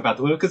him jump out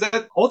the window?" Because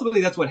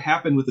ultimately that's what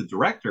happened with the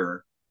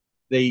director.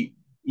 They,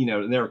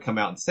 never come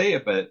out and say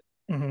it, but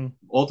mm-hmm,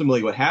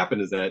 ultimately what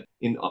happened is that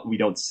we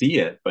don't see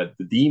it, but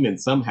the demon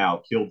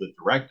somehow killed the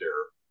director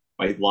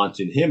by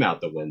launching him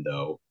out the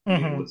window. I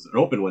mean, it mm-hmm, was an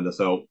open window,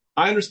 so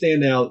I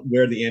understand now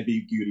where the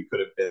ambiguity could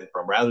have been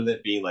from, rather than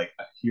it being like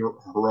a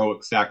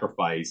heroic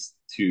sacrifice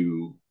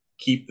to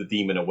keep the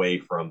demon away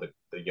from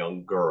the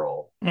young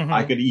girl. I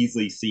mm-hmm, could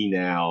easily see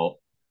now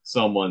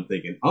someone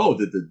thinking, "Oh,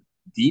 did the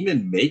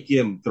demon make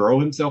him throw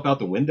himself out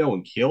the window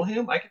and kill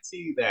him?" I could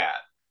see that,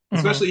 mm-hmm.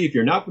 especially if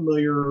you're not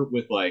familiar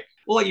with like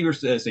you were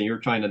saying, you were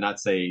trying to not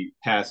say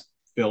past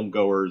film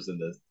goers in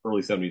the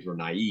early 70s were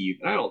naive.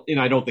 And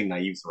I don't think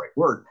naive is the right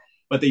word,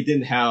 but they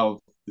didn't have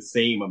the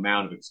same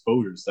amount of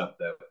exposure to stuff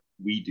that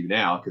we do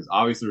now, because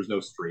obviously there's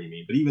no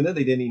streaming. But even then,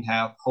 they didn't even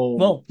have home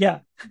Well, yeah,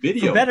 for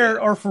video better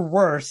yet. or for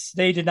worse,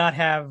 they did not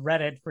have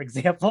Reddit, for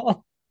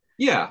example.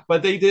 Yeah,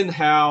 but they didn't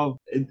have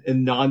a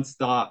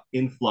nonstop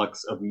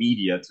influx of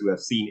media to have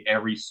seen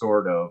every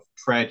sort of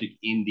tragic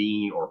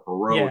ending or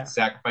heroic Yeah,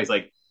 sacrifice.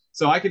 Like,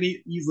 so I could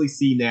easily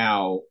see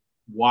now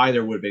why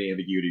there would have been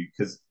ambiguity,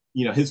 because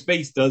his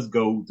face does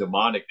go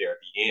demonic there at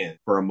the end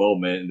for a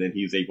moment, and then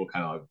he was able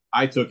kind of.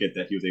 I took it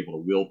that he was able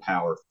to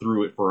willpower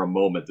through it for a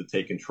moment to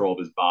take control of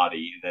his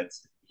body, and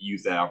that's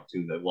use that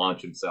opportunity to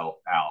launch himself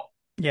out.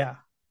 yeah,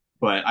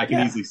 But I can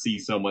yeah, easily see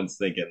someone's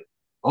thinking,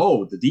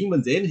 "Oh, the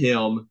demon's in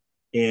him,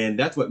 and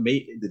that's what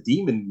made the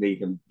demon made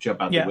him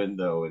jump out the yeah,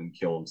 window and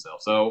kill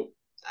himself." So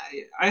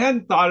I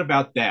hadn't thought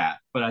about that,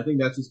 but I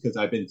think that's just because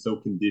I've been so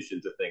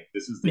conditioned to think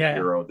this is the yeah,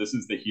 hero. This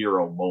is the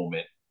hero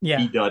moment. He yeah,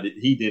 did it.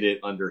 He did it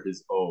under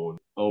his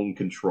own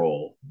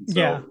control.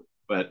 yeah. So,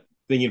 but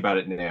thinking about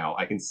it now,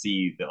 I can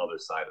see the other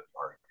side of the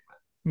argument.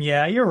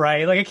 Yeah, you're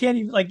right. Like I can't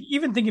even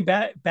even thinking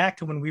back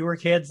to when we were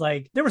kids,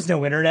 like there was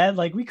no internet.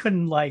 Like we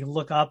couldn't like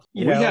look up,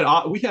 We had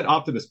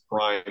Optimus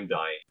Prime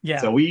dying,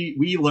 so yeah.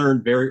 we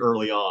learned very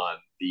early on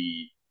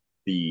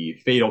the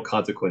fatal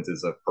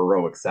consequences of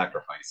heroic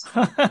sacrifice.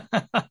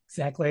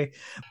 Exactly.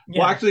 Well,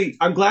 Yeah. actually,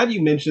 I'm glad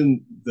you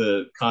mentioned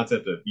the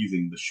concept of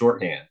using the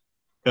shorthand,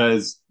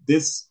 because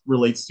this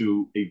relates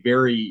to a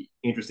very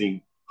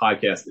interesting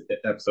podcast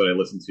episode I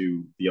listened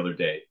to the other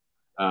day.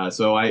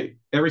 So I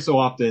every so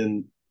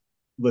often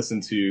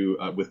listen to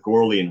with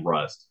Gorley and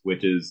Rust,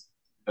 which is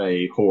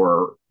a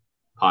horror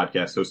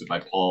podcast hosted by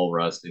Paul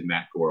Rust and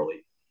Matt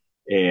Gorley.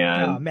 Oh,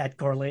 And Matt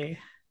Gorley.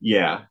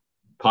 yeah,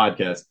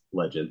 podcast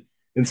legend.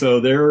 And so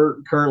they're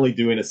currently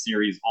doing a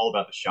series all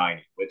about The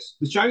Shining, which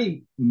The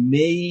Shining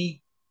may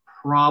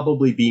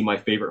probably be my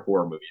favorite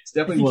horror movie. It's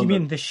I definitely think one you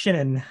of mean the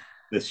Shinnin.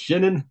 the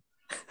Shinnin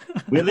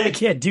with I it.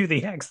 can't do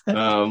the accent.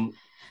 Um,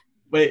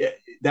 but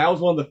that was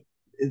one of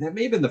that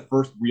may have been the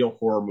first real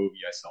horror movie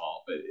I saw.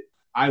 But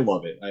I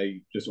love it.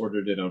 I just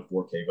ordered it on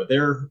 4K. But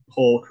their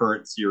whole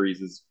current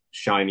series is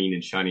Shining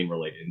and Shining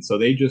related, and so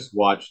they just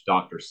watched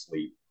Doctor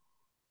Sleep.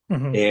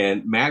 Hmm.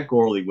 And Matt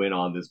Gorley went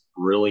on this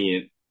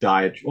brilliant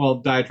diatribe. Well,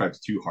 diatribe's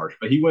too harsh,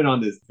 but he went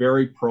on this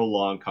very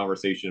prolonged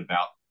conversation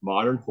about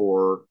modern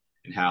horror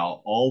and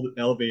how all the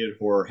elevated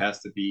horror has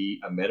to be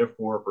a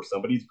metaphor for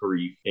somebody's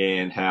grief,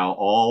 and how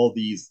all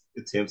these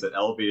attempts at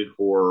elevated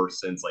horror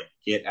since like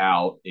Get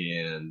Out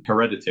and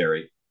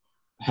Hereditary,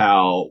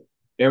 how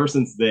ever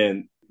since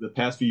then, the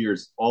past few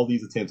years, all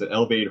these attempts at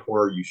elevated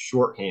horror use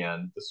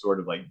shorthand to sort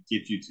of like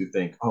get you to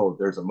think, oh,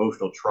 there's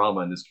emotional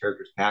trauma in this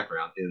character's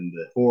background, and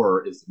the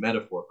horror is the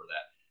metaphor for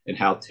that, and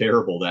how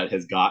terrible that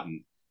has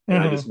gotten. And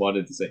I Hmm. just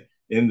wanted to say,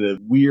 in the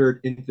weird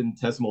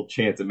infinitesimal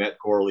chance that Matt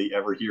Corley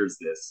ever hears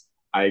this,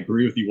 I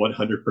agree with you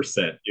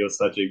 100%. It was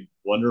such a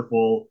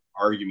wonderful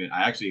argument.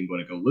 I actually am going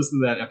to go listen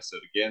to that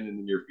episode again in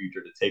the near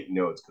future to take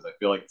notes, because I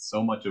feel like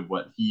so much of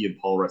what he and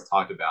Paul Russ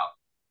talked about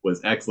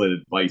was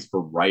excellent advice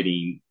for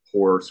writing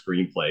horror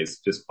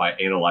screenplays, just by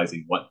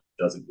analyzing what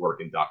doesn't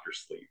work in Doctor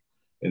Sleep.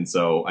 And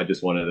so I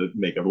just wanted to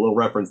make a little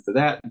reference to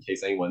that in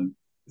case anyone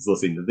is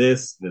listening to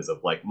this and is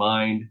of like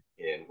mind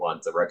and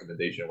wants a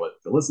recommendation of what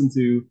to listen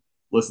to.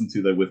 Listen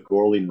to the With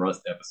Gorley and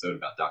Rust episode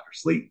about Doctor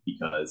Sleep,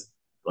 because,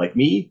 like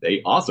me,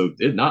 they also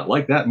did not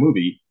like that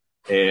movie,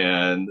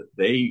 and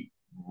they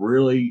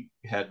really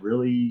had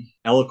really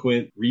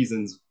eloquent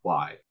reasons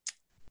why.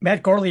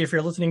 Matt Gorley, if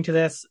you're listening to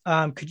this,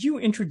 could you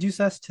introduce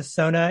us to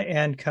Sona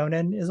and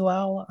Conan as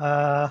well?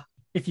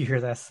 If you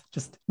hear this,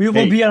 just we will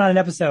Hey, be on an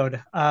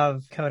episode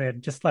of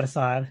Conan. Just let us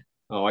on.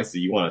 oh, I see.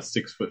 You want a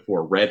 6'4"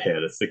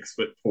 redhead, a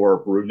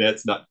 6'4"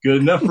 brunette's not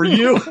good enough for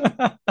you.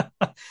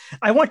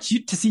 I want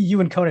you to see you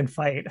and Conan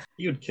fight.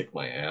 He would kick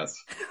my ass.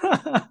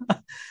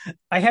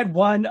 I had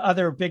one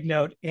other big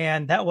note,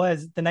 and that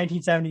was the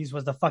 1970s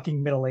was the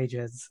fucking Middle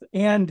Ages.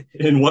 And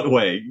In what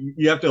way?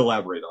 You have to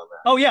elaborate on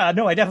oh yeah,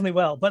 no, I definitely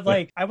will. But that.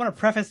 like I want to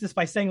preface this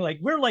by saying like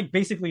we're like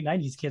basically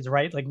 90s kids,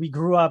 right? Like we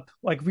grew up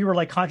like we were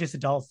like conscious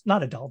adults,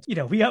 not adults.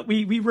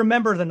 We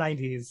remember the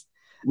 90s.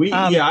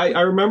 Yeah, Um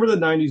I remember the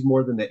 90s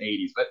more than the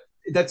 80s, but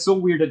that's so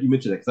weird that you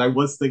mentioned that, because I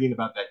was thinking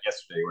about that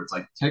yesterday, where it's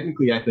like,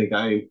 technically, I think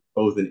I'm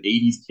both an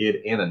 80s kid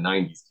and a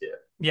 90s kid.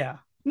 yeah.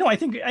 No, I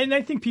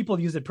think people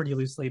use it pretty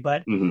loosely,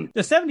 but Mm-hmm.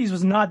 the 70s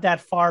was not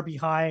that far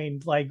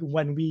behind like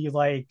when we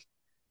like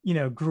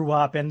grew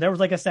up, and there was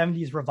like a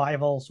 70s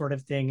revival sort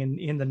of thing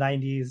in the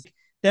 90s,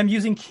 them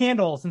using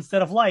candles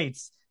instead of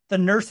lights, the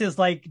nurse's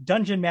like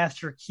dungeon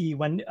master key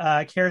when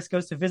Karis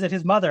goes to visit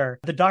his mother,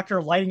 the doctor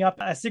lighting up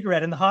a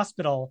cigarette in the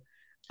hospital,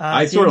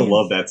 I sort of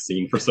love Damien's that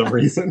scene for some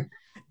reason.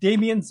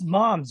 Damien's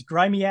mom's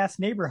grimy ass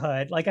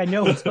neighborhood. Like I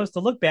know it's supposed to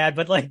look bad,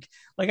 but like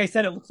I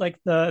said, it looks like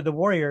the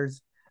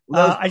Warriors.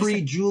 Well, that was I just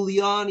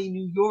pre-Giuliani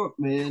New York,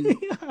 man.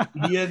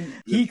 He had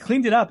he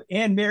cleaned it up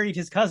and married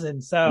his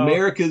cousin. So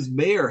America's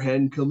mayor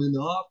hadn't come into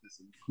office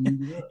in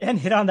cleaned it up. and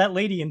hit on that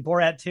lady in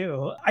Borat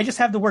too. I just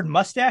have the word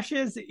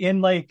mustaches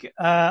in like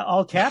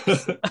all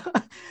caps.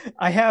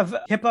 I have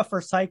HIPAA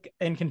for psych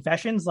and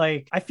confessions.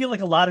 Like I feel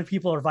like a lot of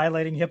people are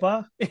violating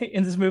HIPAA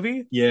in this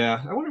movie.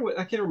 Yeah, I wonder what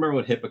I can't remember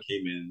what HIPAA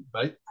came in,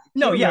 but I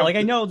No, can't yeah, remember. like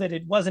I know that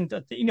it wasn't,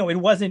 it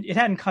wasn't, it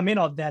hadn't come in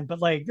all then, but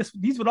like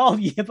these would all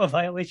be HIPAA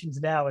violations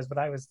now, is what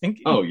I was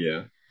thinking. Oh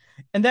yeah,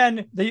 And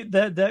then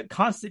the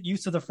constant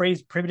use of the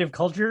phrase primitive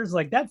cultures,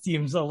 like that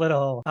seems a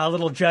little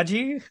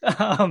judgy.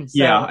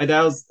 yeah.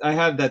 So I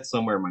have that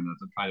somewhere in my notes.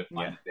 I'm trying to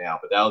find yeah. it now,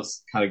 but that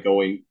was kind of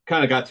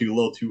got to a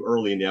little too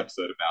early in the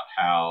episode about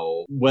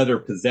how whether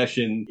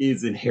possession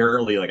is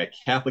inherently like a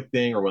Catholic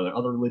thing or whether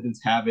other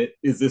religions have it.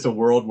 Is this a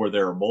world where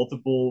there are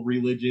multiple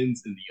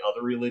religions and the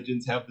other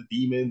religions have the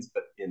demons,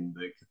 but in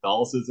the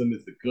Catholicism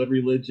is the good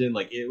religion?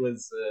 Like it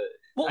was.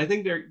 I Well,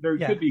 think there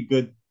yeah. could be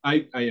good.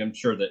 I am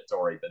sure that it's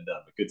already been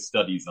done, but good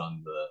studies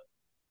on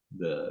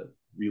the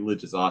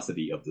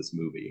religiosity of this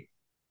movie.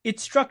 It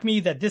struck me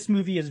that this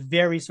movie is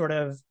very sort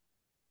of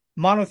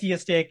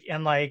monotheistic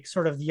and like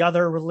sort of the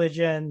other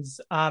religions,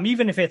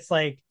 even if it's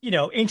like,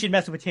 ancient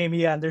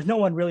Mesopotamia, and there's no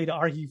one really to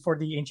argue for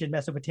the ancient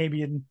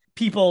Mesopotamian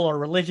people or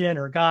religion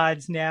or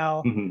gods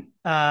now,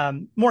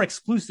 Mm-hmm. more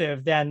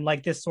exclusive than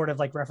like this sort of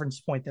like reference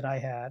point that I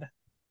had.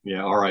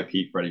 Yeah,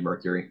 R.I.P. Freddie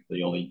Mercury,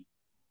 the only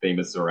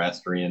famous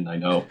Zoroastrian I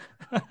know.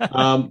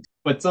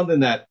 But something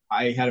that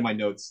I had in my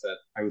notes that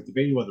I was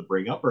debating whether to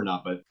bring up or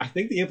not, but I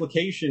think the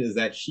implication is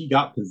that she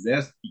got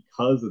possessed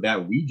because of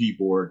that Ouija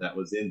board that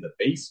was in the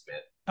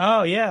basement,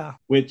 Oh yeah.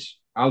 which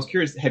I was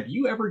curious, have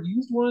you ever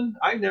used one?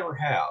 I never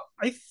have.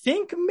 I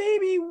think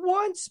maybe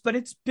once, but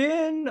it's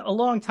been a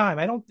long time.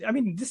 I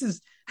mean, this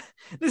is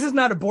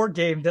not a board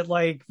game that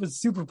like was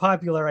super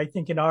popular, I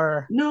think, in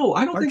our No,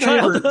 I don't our think I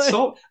ever childhood.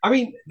 saw. I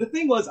mean, the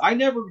thing was, I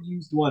never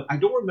used one. I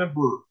don't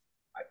remember.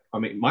 I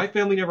mean, my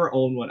family never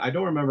owned one. I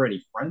don't remember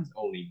any friends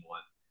owning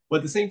one. But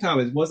at the same time,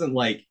 it wasn't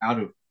like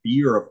out of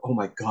fear of, oh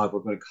my God,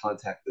 we're going to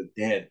contact the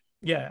dead.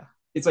 Yeah.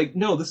 It's like,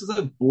 no, this is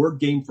a board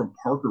game from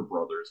Parker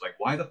Brothers. Like,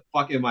 why the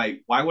fuck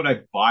why would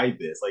I buy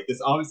this? Like, this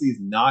obviously is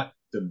not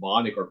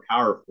demonic or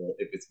powerful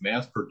if it's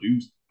mass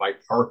produced by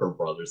Parker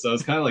Brothers. So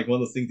it's kind of like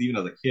one of those things, even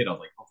as a kid, I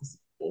was like, oh, this is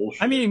I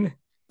bullshit. mean,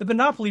 the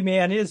Monopoly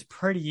Man is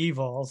pretty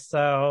evil,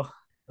 so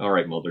All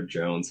right, Mulder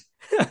Jones.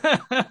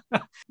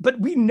 but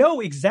we know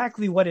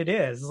exactly what it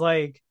is.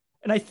 Like,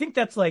 and I think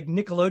that's like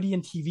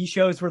Nickelodeon TV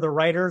shows where the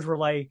writers were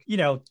like,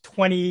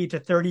 20 to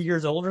 30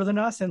 years older than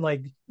us. And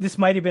like, this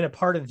might have been a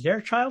part of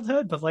their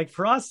childhood. But like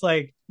for us,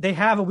 like, they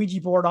have a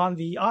Ouija board on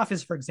The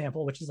Office, for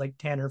example, which is like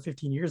 10 or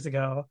 15 years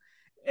ago.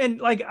 And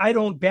like, I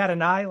don't bat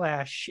an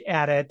eyelash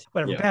at it,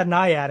 whatever, Yeah. bat an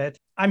eye at it.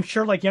 I'm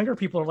sure like younger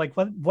people are like,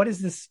 what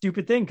is this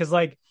stupid thing? Cause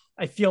like,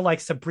 I feel like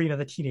Sabrina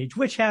the Teenage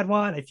Witch had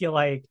one. I feel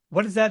like,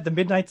 what is that? The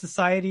Midnight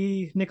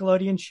Society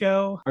Nickelodeon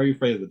show? Are you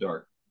afraid of the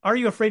dark? Are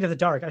You Afraid of the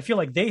Dark? I feel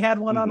like they had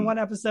one on Mm-hmm. one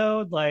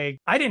episode. Like,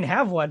 I didn't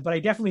have one, but I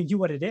definitely knew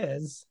what it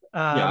is.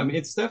 Yeah, I mean,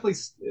 it's definitely,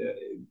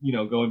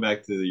 going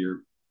back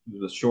to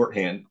the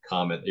shorthand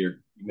comment that you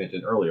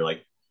mentioned earlier,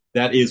 like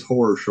that is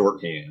horror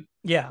shorthand,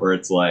 Yeah. where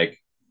it's like,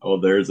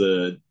 oh, there's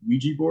a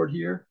Ouija board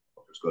here.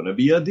 There's going to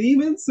be a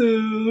demon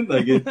soon.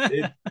 Like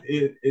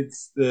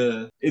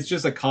it's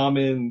just a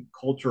common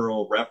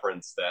cultural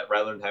reference that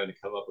rather than having to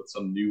come up with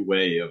some new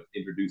way of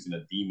introducing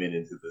a demon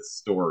into this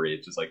story,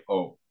 it's just like,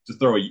 oh, just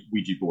throw a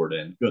Ouija board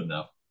in, good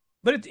enough.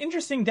 But it's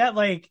interesting that,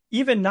 like,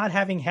 even not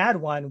having had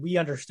one, we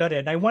understood it.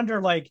 And I wonder,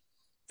 like,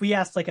 if we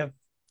asked, like, a,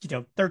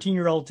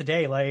 13-year-old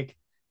today, like,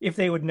 if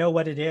they would know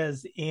what it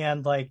is.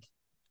 And, like,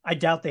 I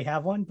doubt they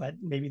have one, but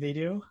maybe they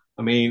do.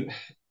 I mean,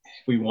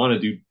 if we want to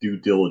do due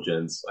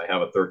diligence, I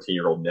have a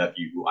 13-year-old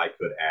nephew who I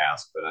could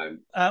ask, but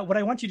I'm What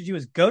I want you to do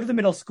is go to the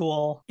middle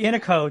school in a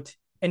coat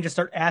and just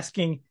start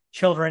asking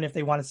children if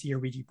they want to see your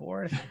Ouija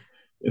board.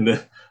 and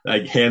the I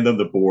hand them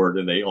the board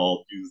and they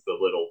all use the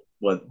little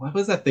what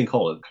was that thing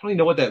called? I don't even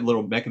know what that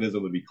little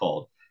mechanism would be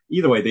called.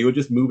 Either way, they would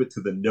just move it to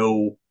the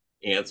no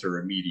answer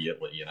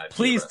immediately, and I'd be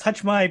Please arrested.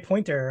 touch my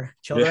pointer,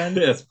 children.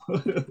 Yes.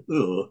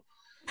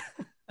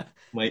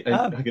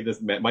 Um, I could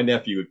just my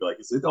nephew would be like,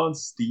 "Is it on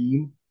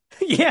Steam?"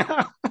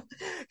 yeah.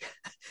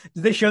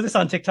 Did they show this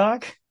on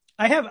TikTok?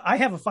 I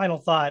have a final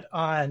thought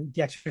on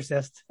The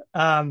Exorcist.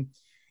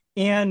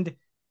 And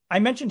I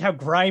mentioned how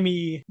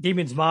grimy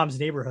Damien's mom's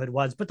neighborhood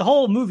was, but the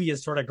whole movie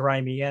is sort of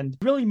grimy and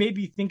really made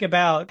me think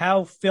about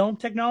how film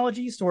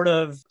technology sort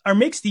of or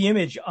makes the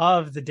image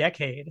of the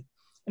decade.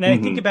 And I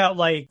think Mm-hmm. about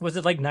like, was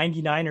it like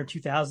 99 or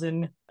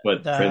 2000?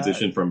 But The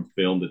transition from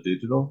film to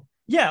digital.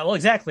 Yeah, well,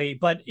 exactly.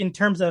 But in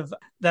terms of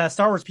the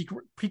Star Wars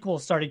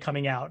prequels started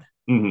coming out,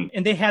 Mm-hmm.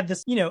 and they had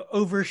this,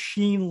 over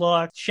sheen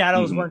look.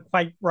 Shadows Mm-hmm. weren't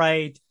quite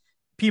right.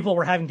 People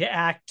were having to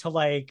act to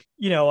like,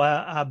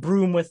 a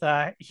broom with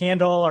a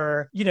handle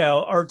or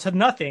to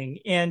nothing.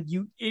 And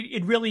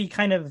it really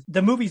kind of,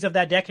 the movies of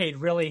that decade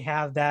really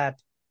have that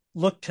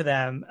look to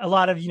them. A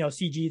lot of,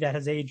 CG that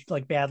has aged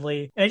like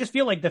badly. And I just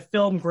feel like the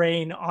film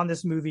grain on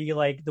this movie,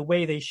 like the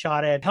way they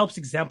shot it helps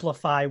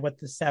exemplify what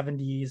the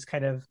 70s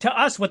kind of, to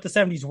us, what the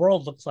 70s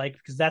world looks like,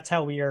 because that's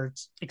how we are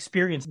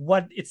experiencing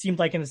what it seemed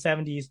like in the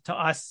 70s to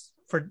us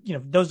for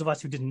those of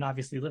us who didn't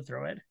obviously live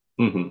through it.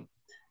 Hmm.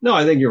 No,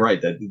 I think you're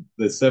right that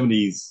the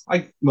 70s,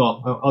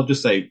 I'll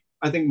just say,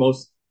 I think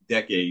most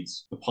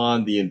decades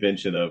upon the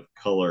invention of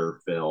color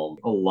film,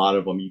 a lot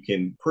of them you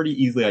can pretty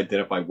easily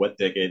identify what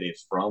decade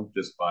it's from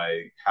just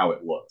by how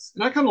it looks.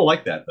 And I kind of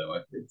like that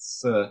though.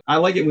 I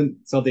like it when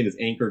something is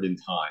anchored in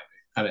time.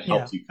 It kind of Yeah.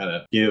 helps you kind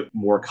of give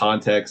more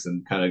context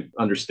and kind of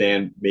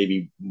understand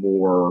maybe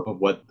more of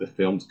what the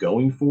film's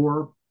going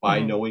for by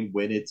Mhm. knowing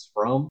when it's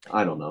from.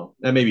 I don't know.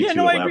 That may be Yeah, too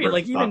no, I agree. elaborate.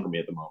 Like It's not for me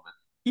at the moment.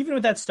 even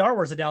with that Star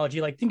Wars analogy,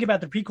 like think about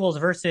the prequels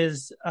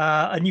versus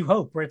A New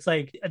Hope, where it's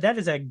like that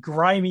is a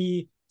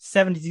grimy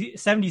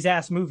 70s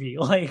ass movie.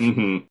 Like,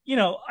 Hmm.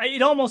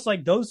 it almost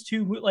like those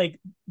two, like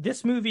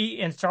this movie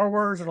and Star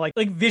Wars are like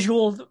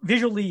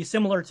visually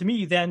similar to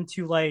me than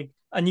to like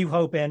A New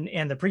Hope and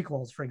the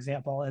prequels, for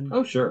example. And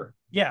Oh, sure.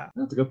 yeah.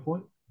 That's a good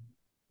point.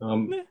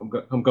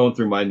 I'm going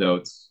through my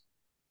notes.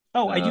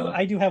 Oh, Uh,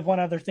 I do have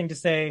one other thing to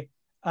say.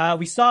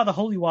 We saw the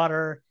holy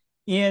water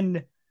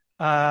in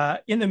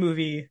the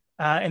movie,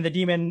 and the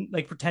demon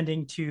like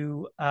pretending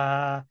to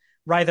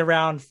writhe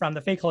around from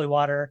the fake holy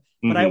water.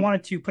 But I mhm.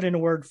 wanted to put in a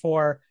word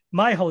for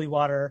my holy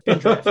water,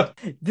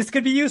 Spindrift. This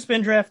could be you,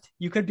 Spindrift.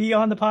 You could be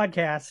on the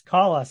podcast.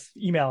 Call us,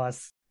 email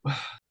us.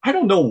 I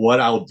don't know what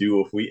I'll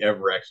do if we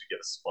ever actually get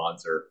a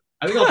sponsor.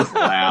 I think I'll just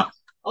laugh.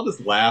 I'll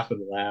just laugh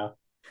and laugh.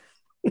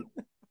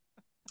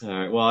 All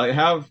right. Well, I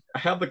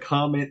have the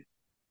comment.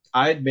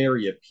 I'd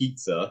marry a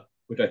pizza,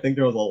 which I think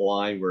there was a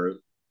line where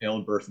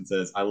Ellen Burstyn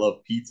says, "I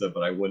love pizza,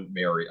 but I wouldn't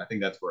marry." I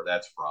think that's where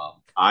that's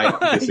from. I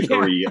Yeah.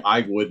 disagree.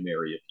 I would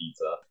marry a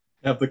pizza.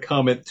 Have the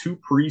comment, two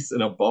priests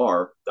in a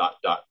bar, dot,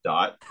 dot,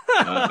 dot.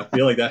 I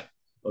feel like that.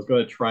 I was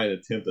going to try and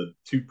attempt a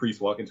two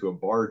priests walk into a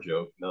bar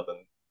joke.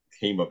 Nothing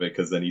came of it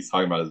because then he's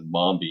talking about his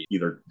mom being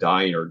either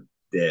dying or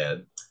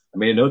dead. I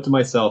made a note to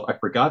myself. I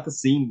forgot the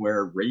scene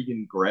where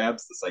Reagan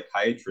grabs the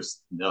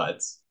psychiatrist's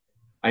nuts.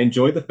 I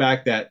enjoyed the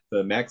fact that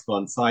the Max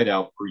von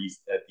Sydow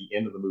priest at the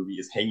end of the movie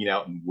is hanging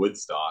out in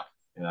Woodstock.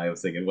 And I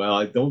was thinking, well,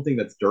 I don't think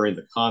that's during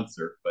the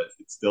concert, but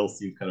it still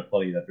seems kind of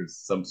funny that there's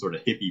some sort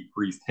of hippie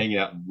priest hanging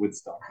out in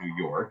Woodstock, New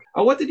York.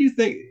 What did you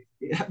think?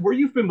 Were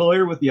you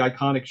familiar with the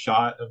iconic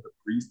shot of the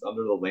priest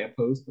under the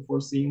lamppost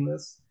before seeing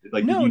this?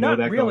 Like, did No, you know not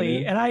that going really.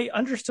 in? And I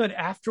understood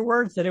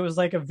afterwards that it was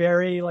like a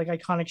very like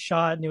iconic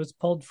shot, and it was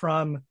pulled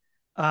from,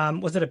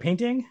 was it a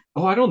painting?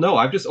 Oh, I don't know.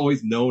 I've just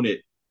always known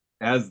it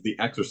as the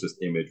Exorcist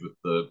image with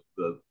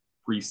the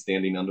priest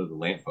standing under the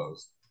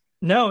lamppost.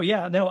 No,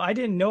 yeah, no, I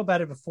didn't know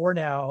about it before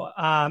now.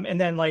 And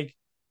then like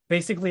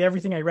basically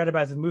everything I read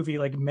about the movie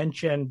like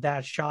mentioned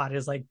that shot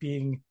as like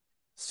being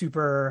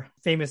super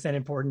famous and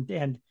important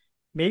and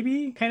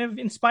maybe kind of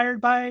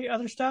inspired by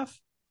other stuff.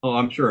 Oh,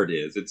 I'm sure it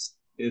is.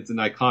 It's an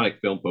iconic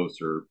film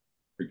poster.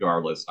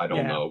 Regardless, I don't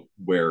Yeah. know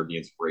where the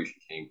inspiration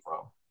came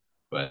from,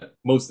 but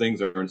most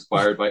things are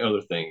inspired by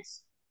other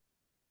things,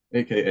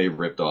 aka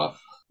ripped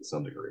off to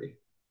some degree.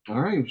 All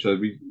right, should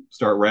we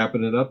start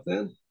wrapping it up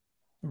then?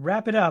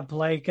 Wrap it up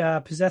like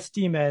a possessed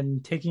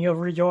demon taking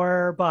over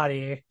your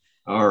body.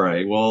 All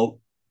right. Well,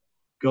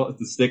 go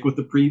to stick with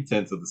the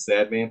pretense of the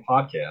Sad Man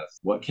podcast.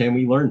 What can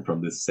we learn from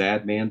this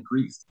sad man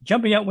priest?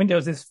 Jumping out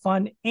windows is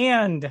fun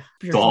and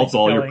spiritually Solves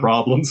all your fulfilling.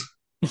 problems.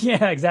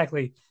 Yeah,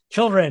 exactly.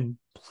 Children,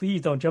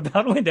 please don't jump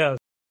out windows.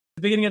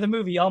 The beginning of the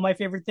movie, all my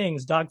favorite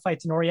things,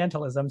 dogfights and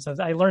Orientalism. So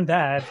I learned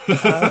that.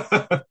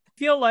 I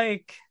feel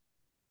like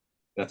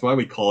That's why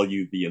we call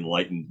you the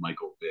enlightened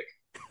Michael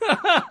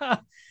Vick.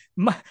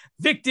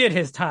 Vic did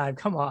his time.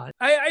 Come on.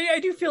 I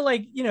do feel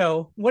like,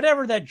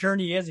 whatever that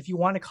journey is, if you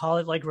want to call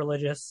it like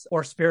religious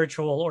or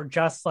spiritual or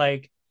just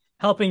like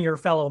helping your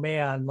fellow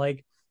man,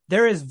 like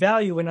there is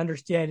value in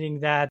understanding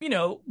that,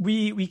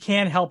 we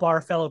can help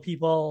our fellow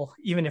people,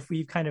 even if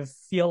we kind of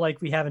feel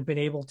like we haven't been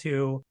able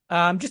to.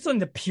 Just on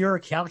the pure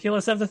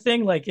calculus of the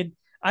thing, like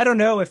I don't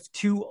know if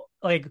two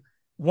like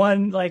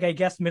one like I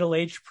guess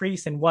middle-aged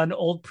priest and one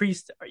old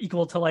priest are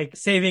equal to like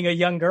saving a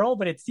young girl,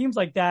 but it seems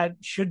like that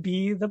should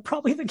be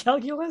probably the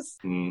calculus.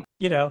 Mm.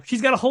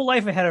 She's got a whole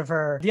life ahead of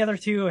her. The other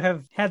two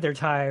have had their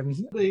time.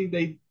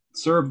 They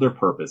serve their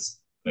purpose,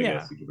 I Yeah,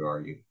 guess you could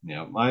argue.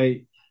 Yeah,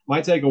 my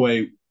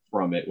takeaway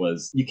from it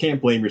was you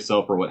can't blame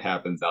yourself for what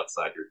happens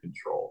outside your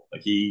control.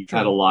 Like he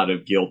had a true. lot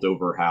of guilt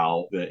over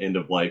how the end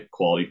of life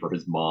quality for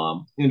his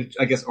mom, and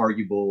I guess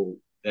arguable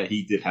that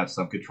he did have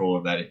some control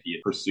of that if he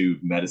had pursued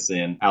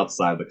medicine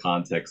outside the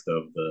context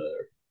of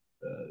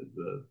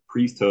the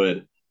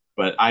priesthood.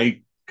 But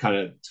I kind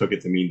of took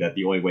it to mean that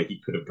the only way he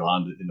could have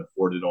gone and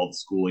afforded all the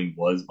schooling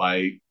was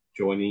by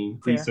joining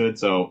Fair. priesthood.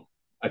 So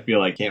I feel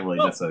like I can't really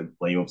Well, necessarily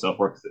blame himself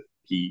for it because if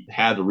he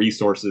had the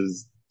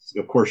resources,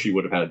 of course, she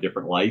would have had a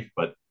different life,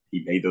 but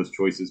he made those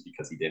choices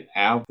because he didn't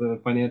have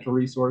the financial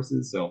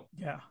resources. So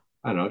yeah.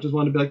 I don't know. I just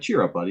wanted to be like,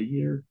 cheer up, buddy.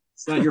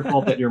 It's not your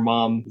fault that your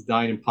mom is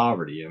dying in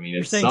poverty. I mean,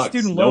 You're it saying sucks.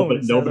 student loans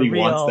are the Nobody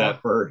wants real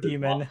that for his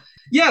mom. demon.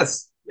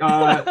 Yes,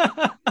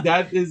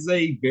 that is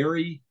a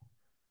very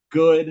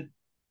good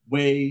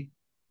way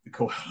to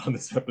go out on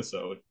this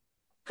episode.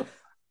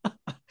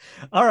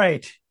 All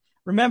right.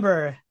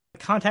 Remember,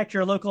 contact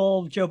your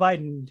local Joe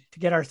Biden to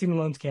get our student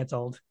loans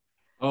canceled.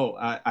 Oh,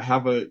 I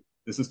have a.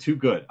 This is too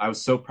good. I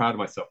was so proud of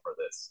myself for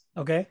this.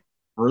 Okay.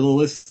 For the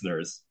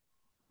listeners,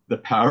 the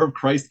power of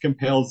Christ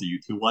compels you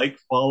to like,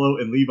 follow,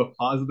 and leave a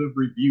positive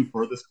review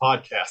for this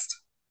podcast.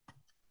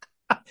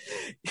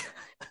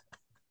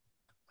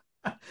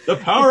 The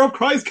power of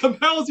Christ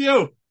compels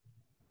you.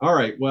 All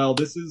right. Well,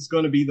 this is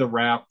going to be the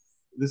wrap.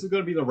 This is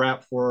going to be the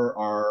wrap for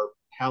our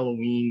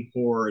Halloween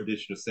horror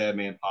edition of Sad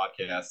Man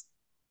podcast.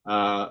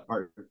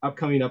 Our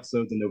upcoming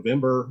episodes in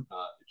November.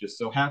 It just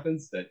so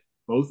happens that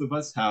both of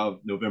us have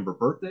November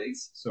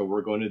birthdays, so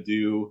we're going to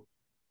do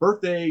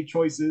birthday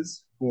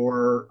choices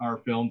for our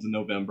films in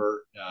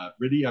November.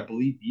 Riddy, I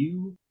believe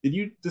you did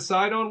you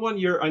decide on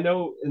one? I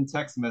know in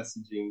text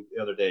messaging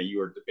the other day you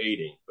were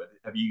debating, but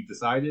have you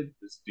decided?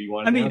 Do you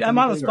want I to mean, announce I'm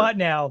on the anything? Or spot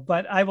now,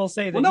 but I will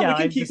say well, that no, yeah,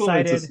 I've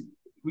decided.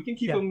 we can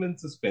keep Yeah, them in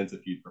suspense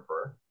if you'd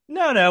prefer.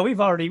 no,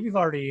 we've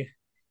already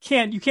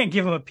can't you can't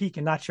give them a peek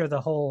and not show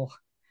the whole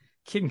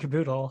kit and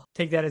caboodle.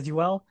 Take that as you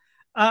will.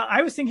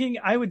 I was thinking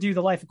I would do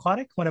The Life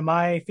Aquatic, one of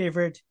my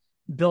favorite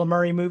Bill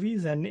Murray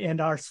movies, and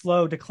our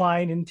slow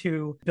decline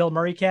into Bill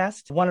Murray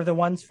cast. One of the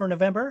ones for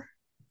November.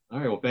 All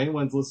right. Well, if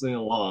anyone's listening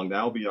along,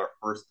 that'll be our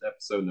first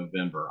episode in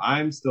November.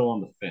 I'm still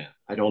on the fence.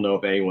 I don't know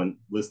if anyone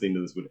listening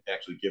to this would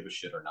actually give a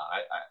shit or not.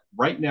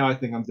 Right now, I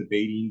think I'm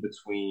debating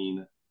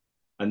between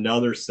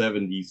another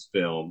 70s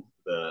film,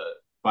 the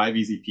Five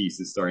Easy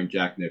Pieces starring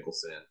Jack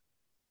Nicholson.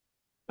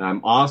 And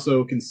I'm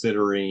also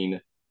considering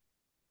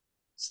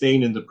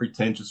staying in the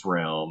pretentious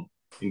realm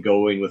and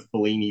going with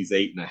Fellini's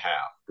 8.5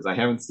 because I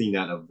haven't seen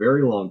that in a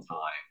very long time.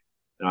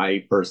 And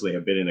I personally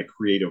have been in a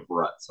creative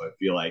rut. So I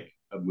feel like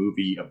a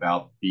movie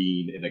about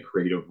being in a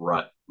creative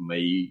rut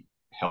may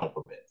help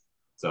a bit.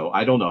 So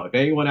I don't know. If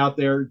anyone out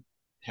there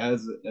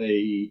has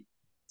a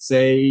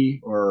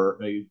say or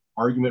a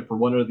argument for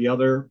one or the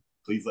other,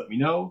 please let me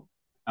know.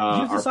 Use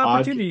Our this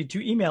opportunity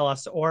to email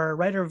us or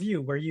write a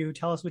review where you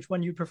tell us which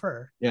one you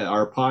prefer.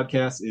 our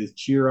podcast is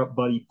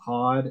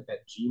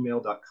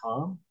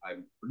cheerupbuddypod@gmail.com.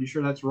 I'm pretty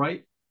sure that's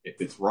right. If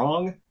it's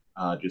wrong,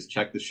 just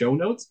check the show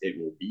notes. It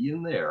will be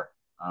in there.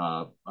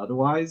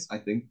 Otherwise, I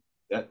think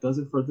that does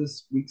it for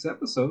this week's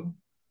episode.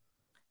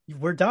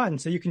 We're done,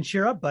 so you can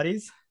cheer up,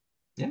 buddies.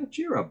 Yeah,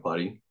 cheer up,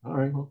 buddy. All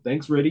right. Well,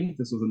 thanks, Riddy.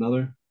 This was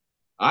another.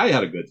 I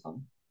had a good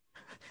time.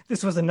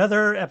 This was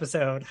another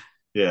episode.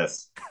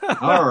 Yes.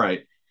 All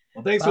right.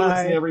 Well, thanks for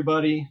listening, Bye.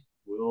 everybody.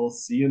 We'll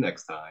see you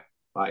next time.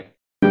 Bye.